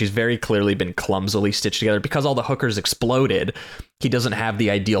she's very clearly been clumsily stitched together because all the hookers exploded. He doesn't have the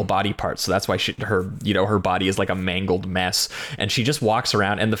ideal body parts, so that's why her body is like a mangled mess, and she just walks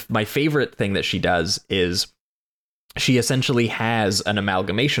around. And my favorite thing that she does is, she essentially has an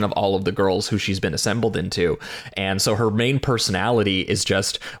amalgamation of all of the girls who she's been assembled into. And so her main personality is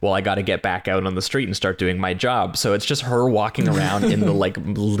just, well, I got to get back out on the street and start doing my job. So it's just her walking around in the like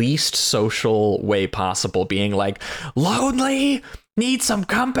least social way possible, being like, lonely, need some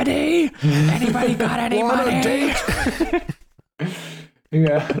company. Anybody got any money?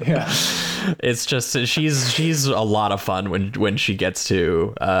 Yeah. It's just she's a lot of fun when she gets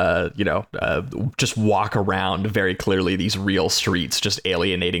to just walk around very clearly these real streets, just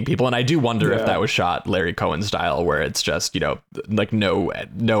alienating people. And I do wonder if that was shot Larry Cohen style, where it's just, like no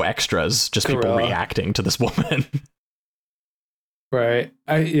extras, just people reacting to this woman. Right.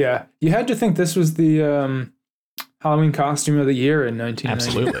 You had to think this was the Halloween costume of the year in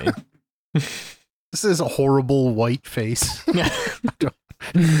 1990. Absolutely. This is a horrible white face.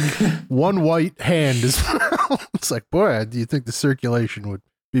 One white hand is. It's like, boy, do you think the circulation would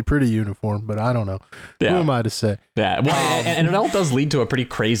be pretty uniform? But I don't know. Yeah. Who am I to say? Yeah, well, and it all does lead to a pretty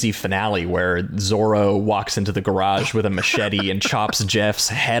crazy finale where Zorro walks into the garage with a machete and chops Jeff's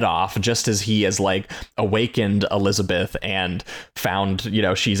head off just as he has like awakened Elizabeth and found,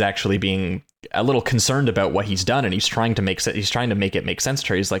 she's actually being a little concerned about what he's done, and he's trying to make it make sense to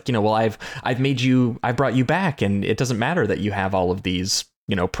her. He's like, well, I brought you back, and it doesn't matter that you have all of these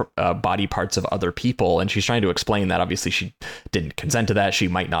body parts of other people. And she's trying to explain that obviously she didn't consent to that. She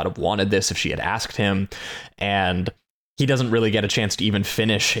might not have wanted this if she had asked him. And he doesn't really get a chance to even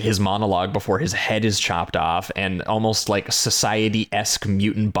finish his monologue before his head is chopped off, and almost like society-esque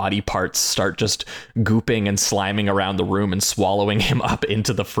mutant body parts start just gooping and sliming around the room and swallowing him up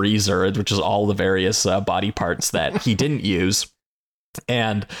into the freezer, which is all the various body parts that he didn't use.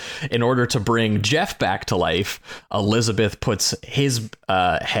 And in order to bring Jeff back to life, Elizabeth puts his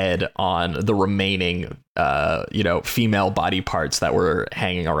head on the remaining female body parts that were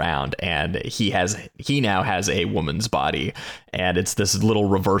hanging around, and he now has a woman's body. And it's this little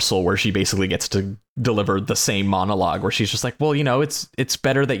reversal where she basically gets to deliver the same monologue where she's just like, well, it's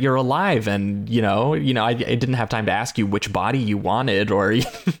better that you're alive, and I didn't have time to ask you which body you wanted, or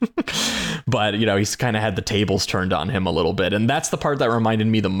but he's kind of had the tables turned on him a little bit. And that's the part that reminded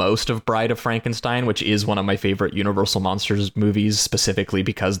me the most of Bride of Frankenstein, which is one of my favorite Universal Monsters movies, specifically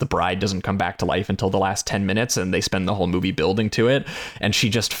because the bride doesn't come back to life until the last 10 minutes, and they spend the whole movie building to it, and she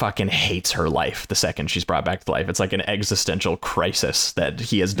just fucking hates her life the second she's brought back to life. It's like an existential crisis that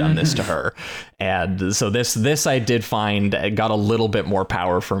he has done this to her. And so this I did find got a little bit more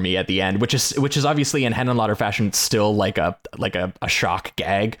power for me at the end, which is obviously in Henenlotter fashion still like a shock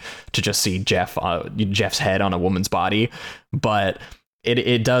gag to just see Jeff's head on a woman's body, but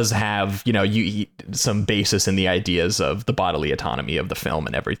it does have some basis in the ideas of the bodily autonomy of the film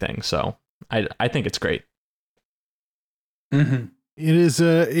and everything. So I think it's great. Mm-hmm. It is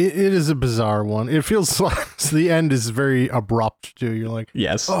a bizarre one. It feels like the end is very abrupt too. You're like,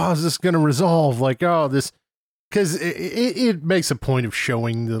 yes, oh, is this going to resolve? Like, oh, this, because it makes a point of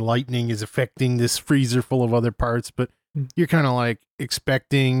showing the lightning is affecting this freezer full of other parts, but you're kind of like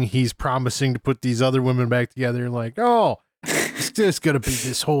expecting he's promising to put these other women back together. Like, oh, it's just going to be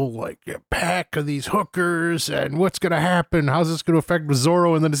this whole like pack of these hookers, and what's going to happen? How's this going to affect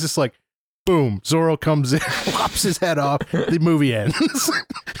Zorro? And then it's just like, boom, Zorro comes in, lops his head off, the movie ends.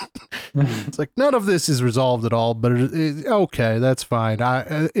 It's like, none of this is resolved at all, but okay, that's fine.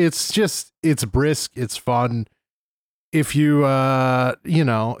 It's brisk, it's fun. If you,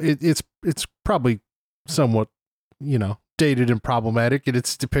 it's probably somewhat, dated and problematic in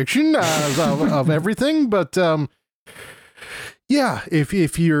its depiction of everything, but yeah,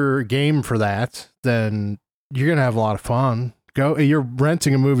 if you're game for that, then you're gonna have a lot of fun. You're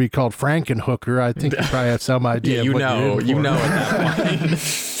renting a movie called Frankenhooker. I think you probably have some idea. Yeah, you know at that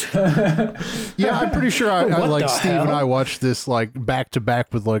point. Yeah, I'm pretty sure I like Steve hell? And I watched this like back to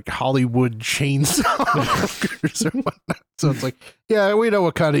back with like Hollywood chainsaw hookers or whatnot. So it's like, yeah, we know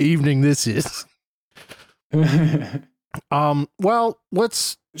what kind of evening this is. Well,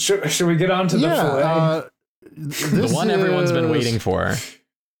 let's. Should we get on to the fillet? The one everyone's been waiting for.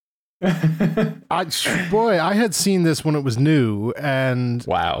 I had seen this when it was new, and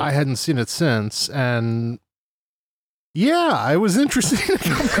wow, I hadn't seen it since, and yeah, I was interested in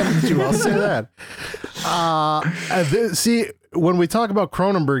coming to. I'll say that. See, when we talk about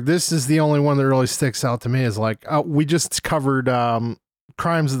Cronenberg, this is the only one that really sticks out to me. Is like we just covered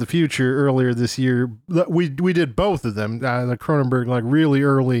Crimes of the Future earlier this year. We did both of them. The Cronenberg, like really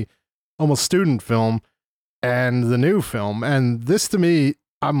early, almost student film, and the new film, and this to me.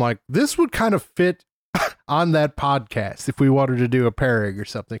 I'm like, this would kind of fit on that podcast if we wanted to do a pairing or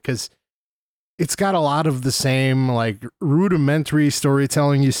something, because it's got a lot of the same like rudimentary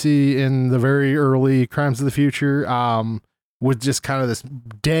storytelling you see in the very early Crimes of the Future, with just kind of this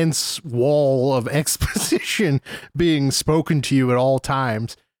dense wall of exposition being spoken to you at all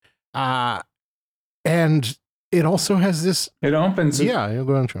times. And it also has this. It opens. Yeah, you'll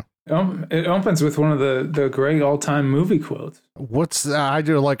go on, Sean. It opens with one of the great all-time movie quotes. What's I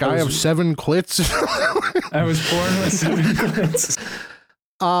do like? I have 7 clits. I was born with 7 clits.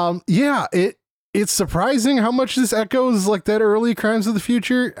 Yeah, it's surprising how much this echoes like that early Crimes of the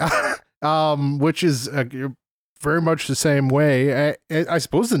Future, which is very much the same way. I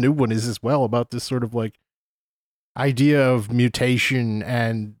suppose the new one is as well, about this sort of like idea of mutation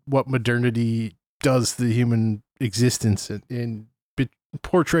and what modernity does to the human existence, and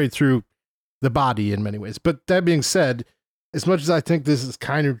portrayed through the body in many ways. But that being said, as much as I think this is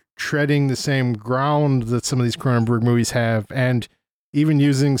kind of treading the same ground that some of these Cronenberg movies have, and even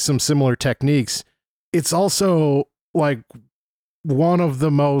using some similar techniques, it's also like one of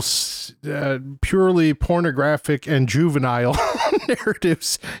the most purely pornographic and juvenile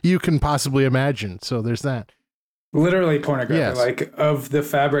narratives you can possibly imagine. So there's that. Literally pornographic, yes. like of the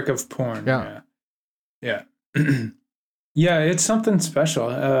fabric of porn. Yeah. Yeah, it's something special.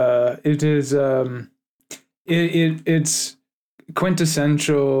 It is. It's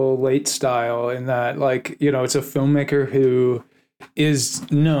quintessential late style in that, like, you know, it's a filmmaker who is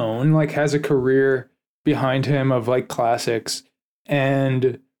known, like, has a career behind him of like classics,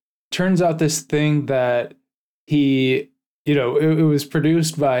 and turns out this thing that he, you know, it was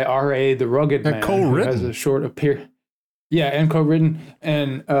produced by R.A. the Rugged Man, who has a short appear. Yeah, and co-written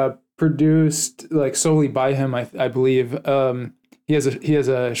and produced like solely by him, I believe. He has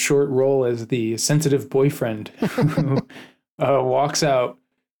a short role as the sensitive boyfriend who walks out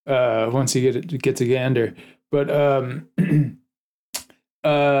once he gets a gander. But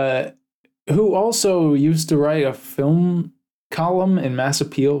who also used to write a film column in Mass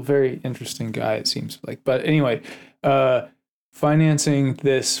Appeal. Very interesting guy, it seems like. But anyway, financing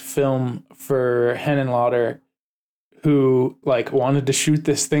this film for Henenlotter, who like wanted to shoot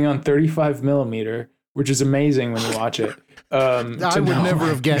this thing on 35 millimeter, which is amazing when you watch it. I would never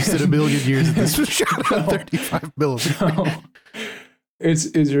have guessed in a million years that this was shot on 35 millimeter. No.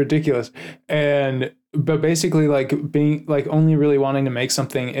 It's ridiculous. But basically, like, being like only really wanting to make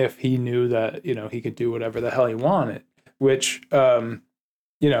something if he knew that, you know, he could do whatever the hell he wanted, which this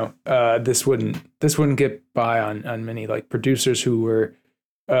wouldn't get by on many like producers who were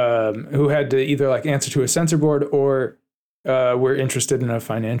who had to either like answer to a censor board or were interested in a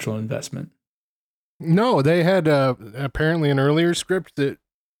financial investment. No, they had apparently an earlier script that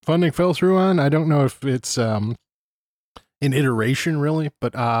funding fell through on. I don't know if it's an iteration really,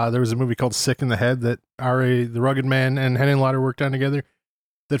 but there was a movie called Sick in the Head that R.A. the Rugged Man and Henenlotter worked on together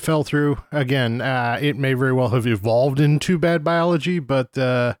that fell through. Again, it may very well have evolved into Bad Biology, but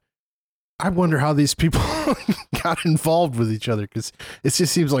I wonder how these people got involved with each other, because it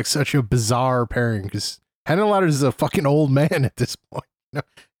just seems like such a bizarre pairing, because Henenlotter is a fucking old man at this point. You know?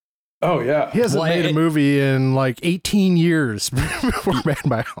 Oh, yeah. He hasn't made a movie in like 18 years before Bad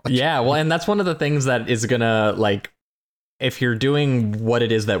Biology. Yeah, well, and that's one of the things that is going to, like, if you're doing what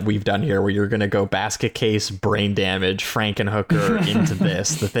it is that we've done here, where you're going to go Basket Case, Brain Damage, Frankenhooker into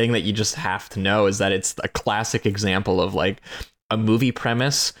this, the thing that you just have to know is that it's a classic example of like a movie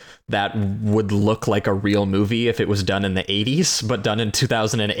premise that would look like a real movie if it was done in the 80s, but done in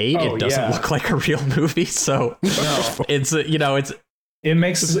 2008, it doesn't look like a real movie. So it's, you know, it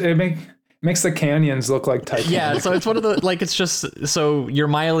makes the canyons look like Titanic. Yeah, so it's one of the, like, it's just, so your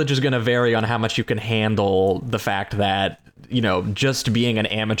mileage is going to vary on how much you can handle the fact that, you know, just being an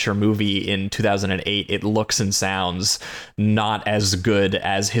amateur movie in 2008, it looks and sounds not as good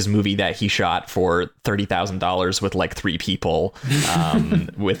as his movie that he shot for $30,000 with like 3 people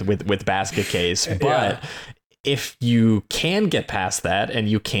with Basket Case. But if you can get past that and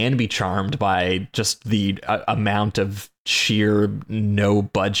you can be charmed by just the amount of sheer no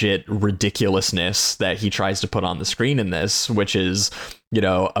budget ridiculousness that he tries to put on the screen in this, which is, you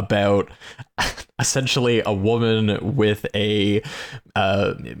know, about essentially a woman with a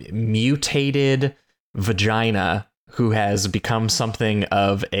mutated vagina who has become something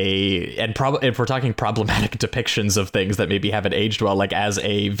of a, and if we're talking problematic depictions of things that maybe haven't aged well, like as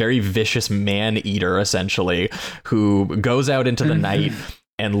a very vicious man-eater, essentially, who goes out into the night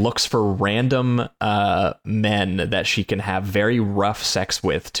and looks for random men that she can have very rough sex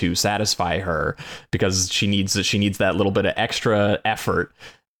with to satisfy her, because she needs that little bit of extra effort.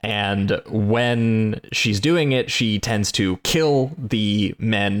 And when she's doing it, she tends to kill the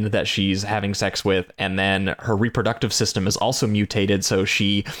men that she's having sex with. And then her reproductive system is also mutated. So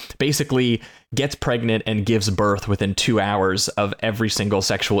she basically gets pregnant and gives birth within 2 hours of every single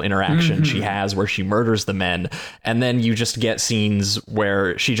sexual interaction she has, where she murders the men. And then you just get scenes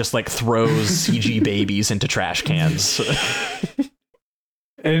where she just like throws CG babies into trash cans.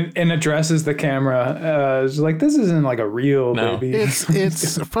 And addresses the camera. It's like, this isn't like a real baby.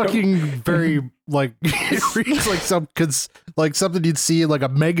 It's fucking very like it reads like something you'd see in like a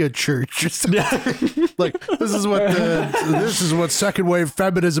mega church or something. Like this is what second wave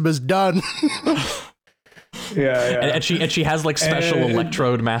feminism has done. Yeah. And she has like special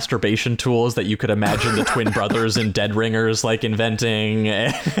electrode masturbation tools that you could imagine the twin brothers in Dead Ringers like inventing,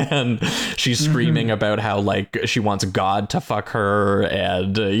 and she's screaming about how like she wants God to fuck her,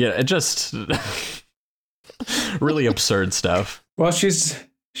 and it just really absurd stuff. Well, she's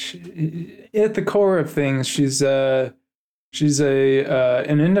at the core of things. She's an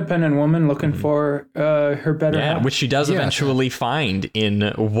independent woman looking for her better half. Which she does eventually find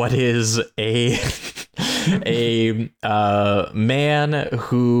in what is a man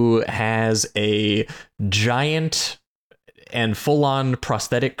who has a giant and full-on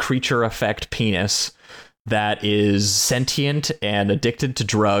prosthetic creature effect penis that is sentient and addicted to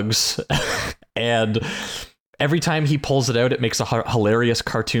drugs. And every time he pulls it out, it makes a hilarious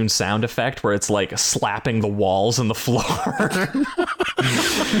cartoon sound effect where it's like slapping the walls and the floor.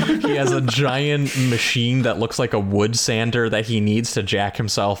 He has a giant machine that looks like a wood sander that he needs to jack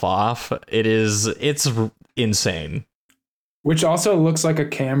himself off. It's insane. Which also looks like a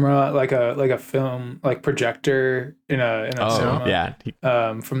camera, like a film, like projector in a cinema. Yeah.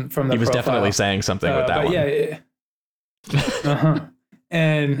 From the he was profile. definitely saying something with that one. Yeah.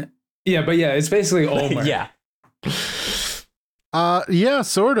 And it's basically Ulmer. Yeah. Yeah,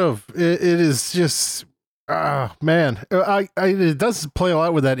 sort of. It is just, man. It does play a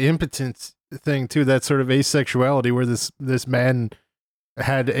lot with that impotence thing too. That sort of asexuality, where this man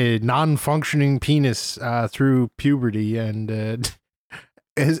had a non-functioning penis through puberty, and it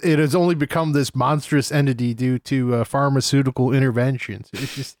has only become this monstrous entity due to pharmaceutical interventions.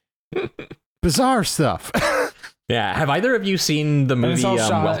 It's just bizarre stuff. Yeah. Have either of you seen the movie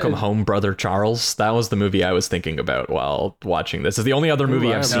Welcome Home, Brother Charles? That was the movie I was thinking about while watching this. It's the only other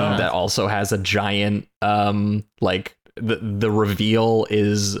movie I've seen that also has a giant, like the reveal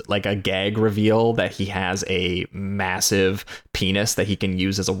is like a gag reveal that he has a massive penis that he can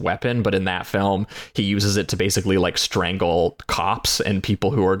use as a weapon. But in that film, he uses it to basically like strangle cops and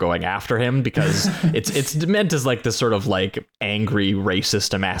people who are going after him, because it's meant as like this sort of like angry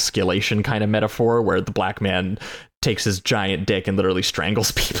racist emasculation kind of metaphor where the black man takes his giant dick and literally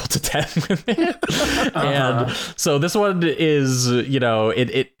strangles people to death with it. And so this one is,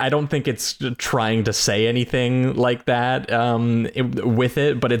 I don't think it's trying to say anything like that with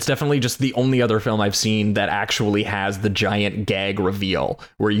it, but it's definitely just the only other film I've seen that actually has the giant gag reveal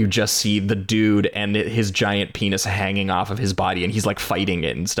where you just see the dude and his giant penis hanging off of his body and he's like fighting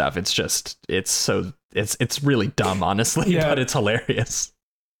it and stuff. It's really dumb, honestly, but it's hilarious.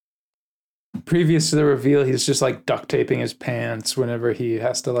 Previous to the reveal, he's just like duct taping his pants whenever he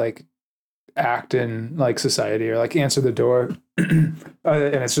has to like act in like society or like answer the door. And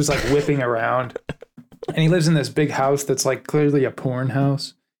it's just like whipping around. And he lives in this big house that's like clearly a porn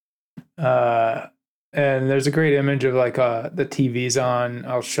house. And there's a great image of like the TV's on,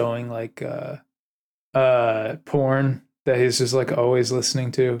 showing like porn that he's just like always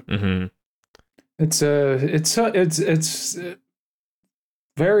listening to. Mm-hmm. It's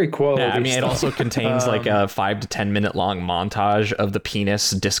very quality. Yeah, I mean, stuff. it also contains like a 5 to 10 minute long montage of the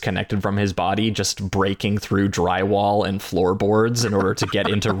penis disconnected from his body, just breaking through drywall and floorboards in order to get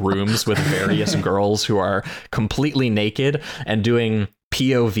into rooms with various girls who are completely naked and doing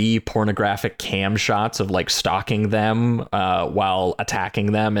POV pornographic cam shots of like stalking them while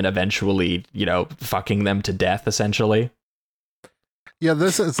attacking them and eventually, fucking them to death, essentially. Yeah,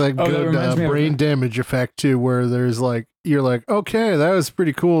 this is like good brain damage effect too, where there's like, you're like, okay, that was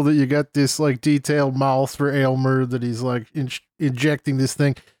pretty cool that you got this like detailed mouth for Aylmer, that he's like injecting this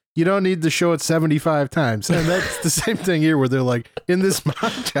thing. You don't need to show it 75 times. And that's the same thing here, where they're like, in this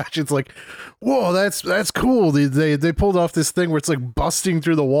montage, it's like, whoa, that's cool. They pulled off this thing where it's like busting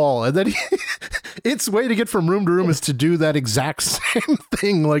through the wall. And then its way to get from room to room is to do that exact same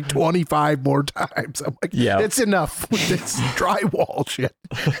thing like 25 more times. I'm like, it's enough with this drywall shit.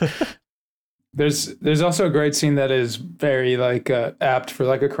 There's also a great scene that is very like apt for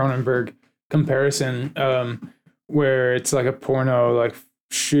like a Cronenberg comparison, where it's like a porno like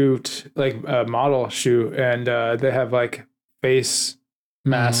shoot, like a model shoot, and they have like face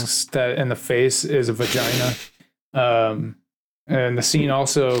masks that, and the face is a vagina. And the scene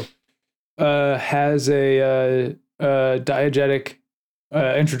also has a diegetic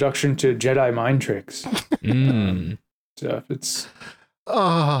introduction to Jedi mind tricks. So it's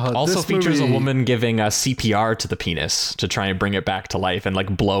also features a woman giving a CPR to the penis to try and bring it back to life and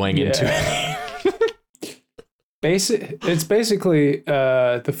like blowing into it. It's basically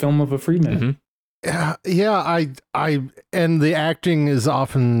the film of a free man. I and the acting is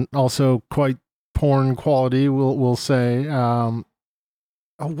often also quite porn quality. We'll say.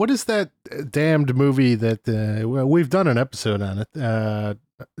 What is that damned movie that we've done an episode on it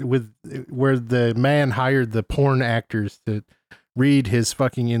where the man hired the porn actors to read his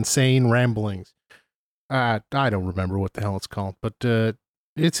fucking insane ramblings. I don't remember what the hell it's called, but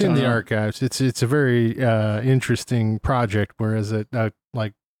it's in the archives. It's a very interesting project. Whereas a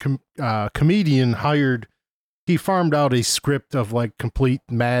comedian he farmed out a script of like complete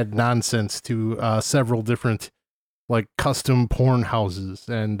mad nonsense to several different like custom porn houses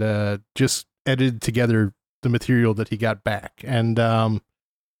and just edited together the material that he got back. And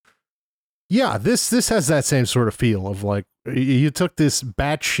this has that same sort of feel of like you took this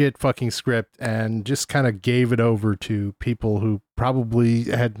batshit fucking script and just kind of gave it over to people who probably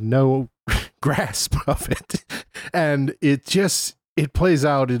had no grasp of it. And it plays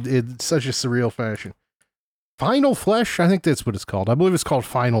out in such a surreal fashion. Final Flesh, I think that's what it's called. I believe it's called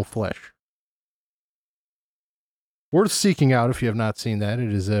Final Flesh. Worth seeking out if you have not seen that.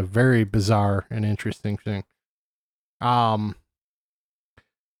 It is a very bizarre and interesting thing.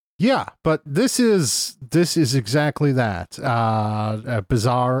 Yeah, but this is exactly that. A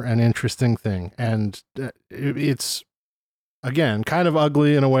bizarre and interesting thing. And it's, again, kind of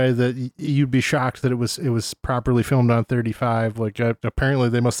ugly in a way that you'd be shocked that it was properly filmed on 35. Like, apparently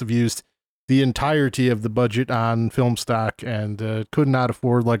they must have used the entirety of the budget on film stock and could not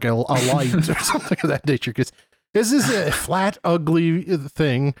afford like a light or something of that nature, because this is a flat, ugly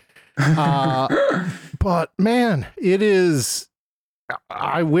thing. But man, it is.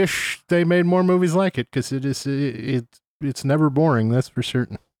 I wish they made more movies like it, because it's never boring. That's for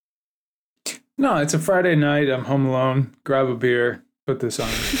certain. No, it's a Friday night. I'm home alone. Grab a beer. Put this on.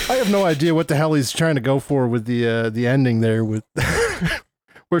 I have no idea what the hell he's trying to go for with the ending there, with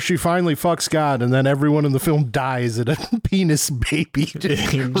where she finally fucks God, and then everyone in the film dies, and a penis baby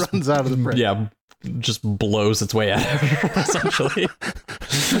just runs out of the frame. Yeah. Just blows its way out, essentially.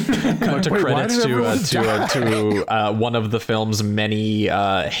 To credits to one of the film's many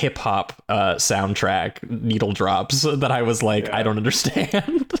hip hop soundtrack needle drops that I was like, I don't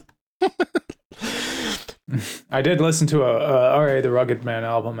understand. I did listen to a R.A. the Rugged Man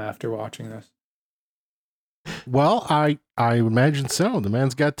album after watching this. Well, I imagine so. The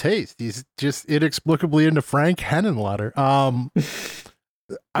man's got taste. He's just inexplicably into Frank Henenlotter.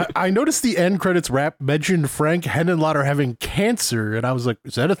 I noticed the end credits rap mentioned Frank Henenlotter having cancer, and I was like,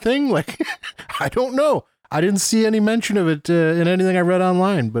 is that a thing? Like, I don't know. I didn't see any mention of it in anything I read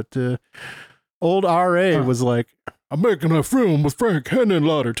online, but old R.A. was like, I'm making a film with Frank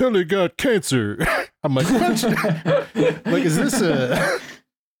Henenlotter till he got cancer. I'm like, what? Like, is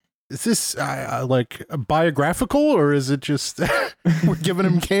this like biographical, or is it just we're giving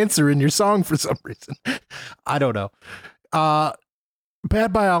him cancer in your song for some reason? I don't know.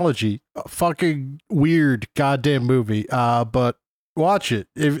 Bad Biology, a fucking weird goddamn movie. But watch it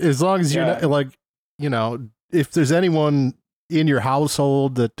as long as you're not, like, you know, if there's anyone in your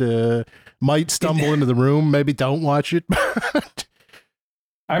household that might stumble into the room, maybe don't watch it.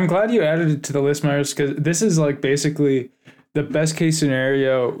 I'm glad you added it to the list, Myers, because this is like basically the best case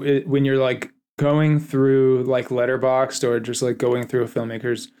scenario when you're like going through like Letterboxd or just like going through a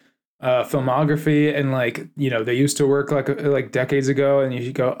filmmaker's filmography, and like, you know, they used to work like decades ago, and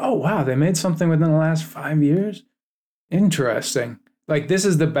you go, oh wow, they made something within the last 5 years. Interesting. Like, this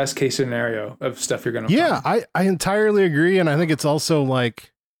is the best case scenario of stuff you're gonna find. I entirely agree, and I think it's also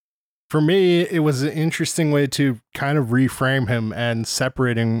like, for me, it was an interesting way to kind of reframe him and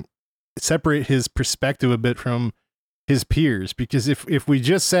separate his perspective a bit from his peers, because if we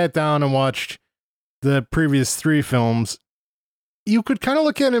just sat down and watched the previous 3 films, you could kind of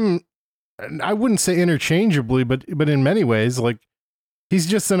look at him, I wouldn't say interchangeably, but in many ways, like, he's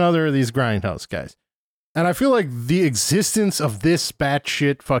just another of these grindhouse guys. And I feel like the existence of this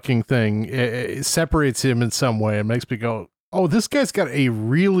batshit fucking thing it separates him in some way. It makes me go, oh, this guy's got a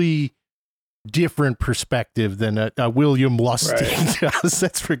really different perspective than a William Lustig does.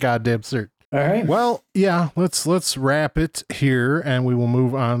 That's for goddamn certain. All right. Well, yeah, let's wrap it here, and we will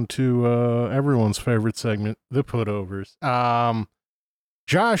move on to everyone's favorite segment, the putovers.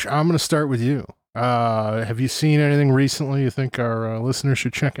 Josh, I'm going to start with you. Have you seen anything recently you think our listeners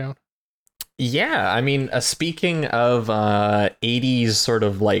should check out? Yeah, I mean, speaking of 80s sort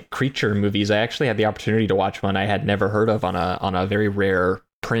of like creature movies, I actually had the opportunity to watch one I had never heard of on a very rare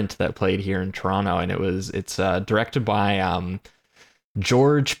print that played here in Toronto, and it's directed by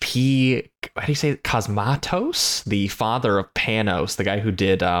George P. How do you say it? Cosmatos, the father of Panos, the guy who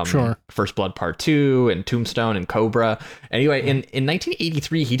did First Blood Part 2 and Tombstone and Cobra. Anyway, in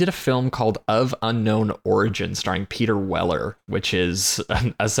 1983, he did a film called Of Unknown Origin, starring Peter Weller, which is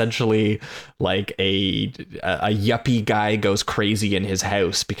essentially like a yuppie guy goes crazy in his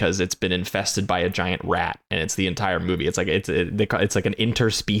house because it's been infested by a giant rat, and it's the entire movie. It's like it's like an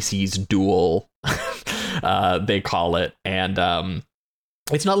interspecies duel, they call it, and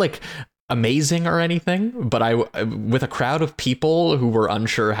it's not like amazing or anything, but with a crowd of people who were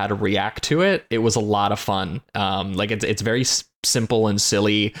unsure how to react to it, it was a lot of fun. Like it's very simple and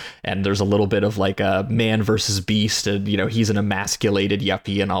silly, and there's a little bit of like a man versus beast, and he's an emasculated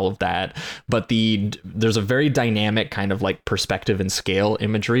yuppie and all of that, but there's a very dynamic kind of like perspective and scale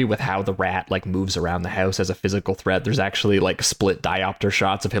imagery with how the rat like moves around the house as a physical threat. There's actually like split diopter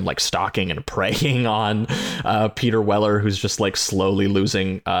shots of him like stalking and preying on Peter Weller, who's just like slowly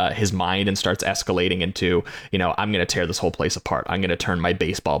losing his mind and starts escalating into, I'm gonna tear this whole place apart, I'm gonna turn my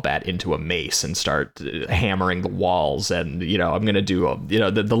baseball bat into a mace and start hammering the walls, and I'm going to do,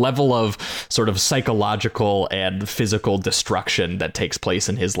 the level of sort of psychological and physical destruction that takes place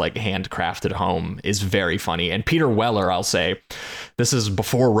in his like handcrafted home is very funny. And Peter Weller, I'll say, this is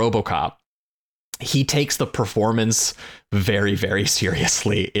before RoboCop. He takes the performance very, very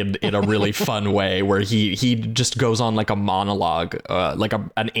seriously in a really fun way, where he just goes on like a monologue, like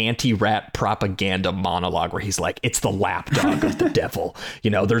an anti-rat propaganda monologue, where he's like, it's the lapdog of the devil.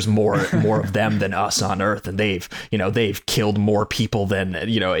 There's more of them than us on Earth, and they've killed more people than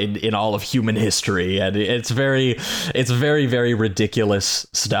in all of human history, and it's very, very ridiculous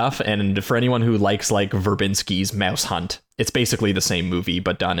stuff. And for anyone who likes like Verbinski's Mouse Hunt, it's basically the same movie,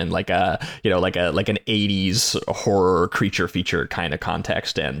 but done in like an 80s horror creature feature kind of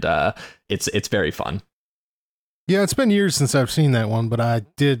context, and it's very fun. Yeah, it's been years since I've seen that one, but I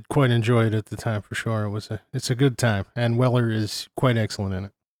did quite enjoy it at the time for sure. It's a good time, and Weller is quite excellent in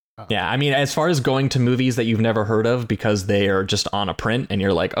it. Yeah, I mean, as far as going to movies that you've never heard of because they are just on a print, and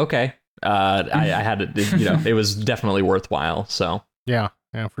you're like, okay, I had it, it was definitely worthwhile. So yeah,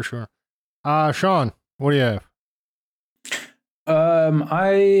 for sure. Sean, what do you have?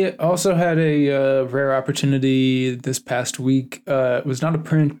 I also had a rare opportunity this past week. It was not a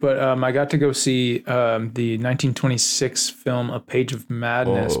print, but I got to go see the 1926 film A Page of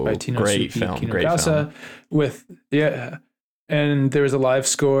Madness by Tino Kinugasa and there was a live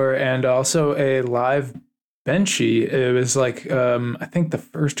score and also a live Benchy. It was like I think the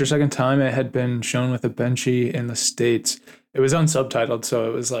first or second time it had been shown with a Benchy in the States. It was unsubtitled, so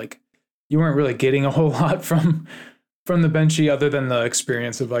it was like you weren't really getting a whole lot from the Benchy other than the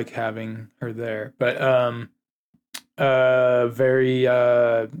experience of like having her there. But very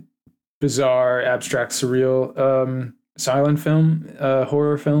bizarre, abstract, surreal silent film,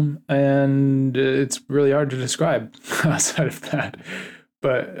 horror film, and it's really hard to describe outside of that.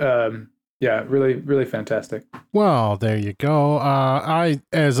 But yeah, really, really fantastic. Well, there you go. I,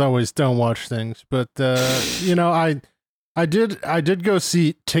 as always, don't watch things, but I did go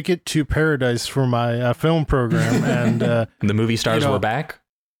see Ticket to Paradise for my film program, and the movie stars were back.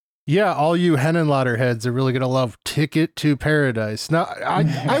 Yeah, all you Henenlotter heads are really gonna love Ticket to Paradise. Now,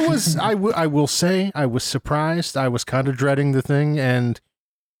 I will say I was surprised. I was kind of dreading the thing, and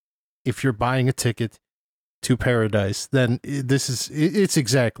if you're buying a ticket to Paradise, then it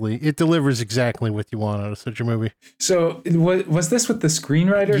delivers exactly what you want out of such a movie. So was this with the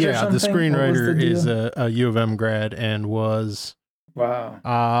screenwriters? Yeah, or something? The screenwriter is a U of M grad and was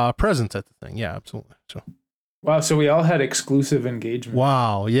present at the thing. Yeah, absolutely. So wow, so we all had exclusive engagement.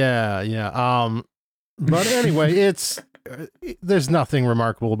 Wow, yeah. But anyway, there's nothing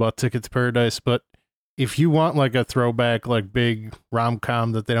remarkable about Ticket to Paradise, but if you want like a throwback, like big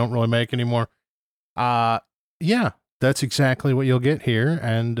rom-com that they don't really make anymore, yeah, that's exactly what you'll get here.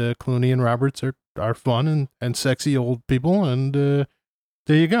 And Clooney and Roberts are fun and sexy old people, and there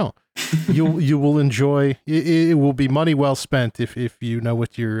you go. You will enjoy. It will be money well spent if you know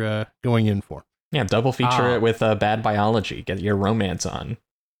what you're going in for. Yeah, double feature it with Bad Biology. Get your romance on.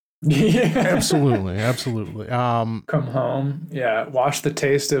 Yeah, absolutely. Come home. Yeah, wash the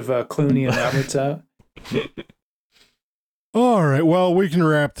taste of Clooney and Roberts out. All right, well, we can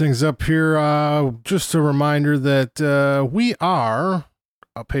wrap things up here. Just a reminder that we are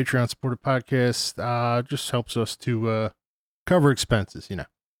a Patreon-supported podcast. Just helps us to cover expenses,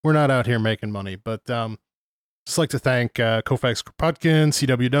 we're not out here making money. But just like to thank Koufax Kropotkin,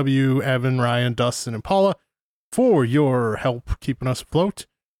 CWW, Evan, Ryan, Dustin, and Paula for your help keeping us afloat.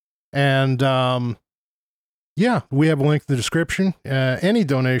 And yeah, we have a link in the description. Any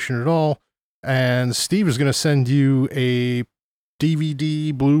donation at all. And Steve is going to send you a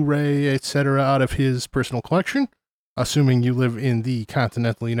DVD, Blu-ray, etc. out of his personal collection, assuming you live in the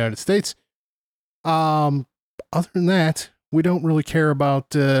continental United States. Other than that, we don't really care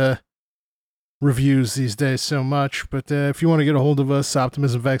about reviews these days so much, but if you want to get a hold of us,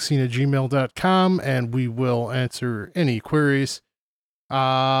 optimismvaccine@gmail.com, and we will answer any queries.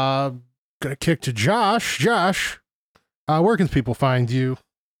 Gonna kick to Josh. Josh, where can people find you?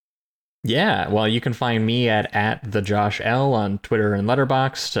 Yeah, well, you can find me at the Josh L on Twitter and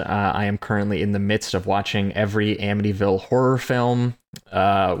Letterboxd. I am currently in the midst of watching every Amityville horror film,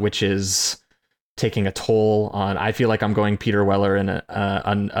 which is taking a toll on. I feel like I'm going Peter Weller in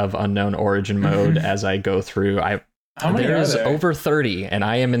of unknown origin mode as I go through. How many There's are there? over 30, and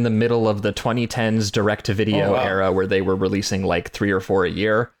I am in the middle of the 2010s direct-to-video era where they were releasing like 3 or 4 a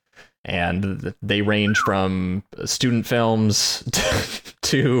year. And they range from student films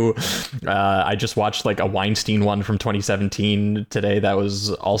to I just watched like a Weinstein one from 2017 today that was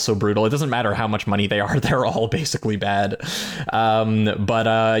also brutal. It doesn't matter how much money they are, they're all basically bad. But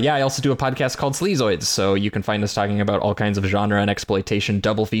I also do a podcast called Sleazoids, so you can find us talking about all kinds of genre and exploitation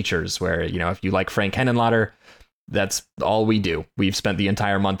double features where, you know, if you like Frank Henenlotter, that's all we do. We've spent the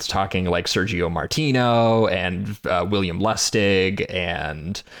entire month talking like Sergio Martino and William Lustig,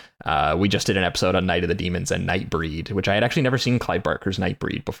 and we just did an episode on Night of the Demons and Nightbreed, which I had actually never seen Clive Barker's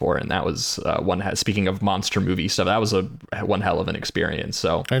Nightbreed before, and that was speaking of monster movie stuff, that was one hell of an experience.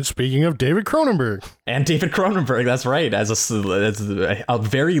 So, and speaking of David Cronenberg, that's right, as a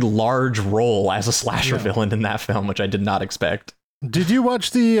very large role as a slasher villain in that film, which I did not expect. Did you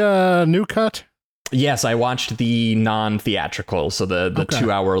watch the new cut? Yes, I watched the non-theatrical, so the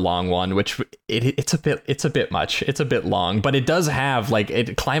 2-hour long one, which it's a bit much. It's a bit long, but it does have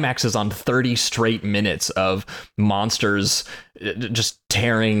it climaxes on 30 straight minutes of monsters just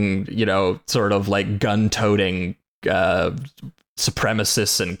tearing, sort of like gun-toting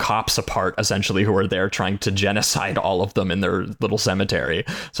supremacists and cops apart, essentially, who are there trying to genocide all of them in their little cemetery.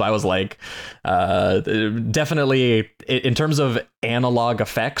 So I was like, definitely, in terms of analog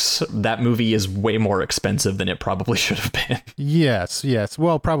effects, that movie is way more expensive than it probably should have been. Yes.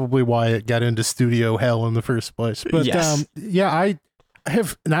 Well, probably why it got into studio hell in the first place. But yes. I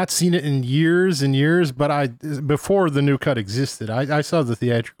have not seen it in years and years, but before the new cut existed, I saw the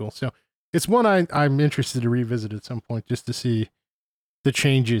theatrical. So it's one I'm interested to revisit at some point just to see the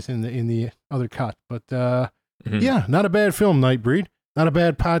changes in the other cut. But yeah, not a bad film, Nightbreed. Not a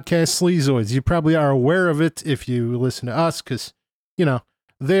bad podcast, Sleazoids. You probably are aware of it if you listen to us, because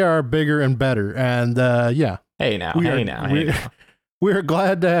they are bigger and better. And yeah. Hey now. We're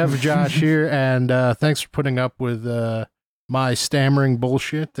glad to have Josh here, and thanks for putting up with my stammering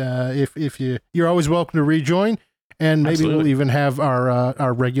bullshit. If you're always welcome to rejoin, and maybe Absolutely. we'll even have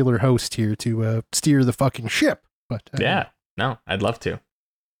our regular host here to steer the fucking ship. But yeah. No, I'd love to.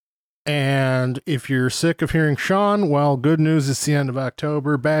 And if you're sick of hearing Sean, well, good news, it's the end of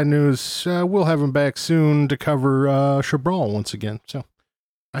October. Bad news, we'll have him back soon to cover Chabrol once again. So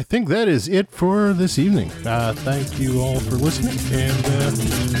I think that is it for this evening. Thank you all for listening, and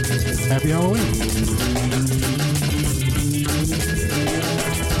happy Halloween.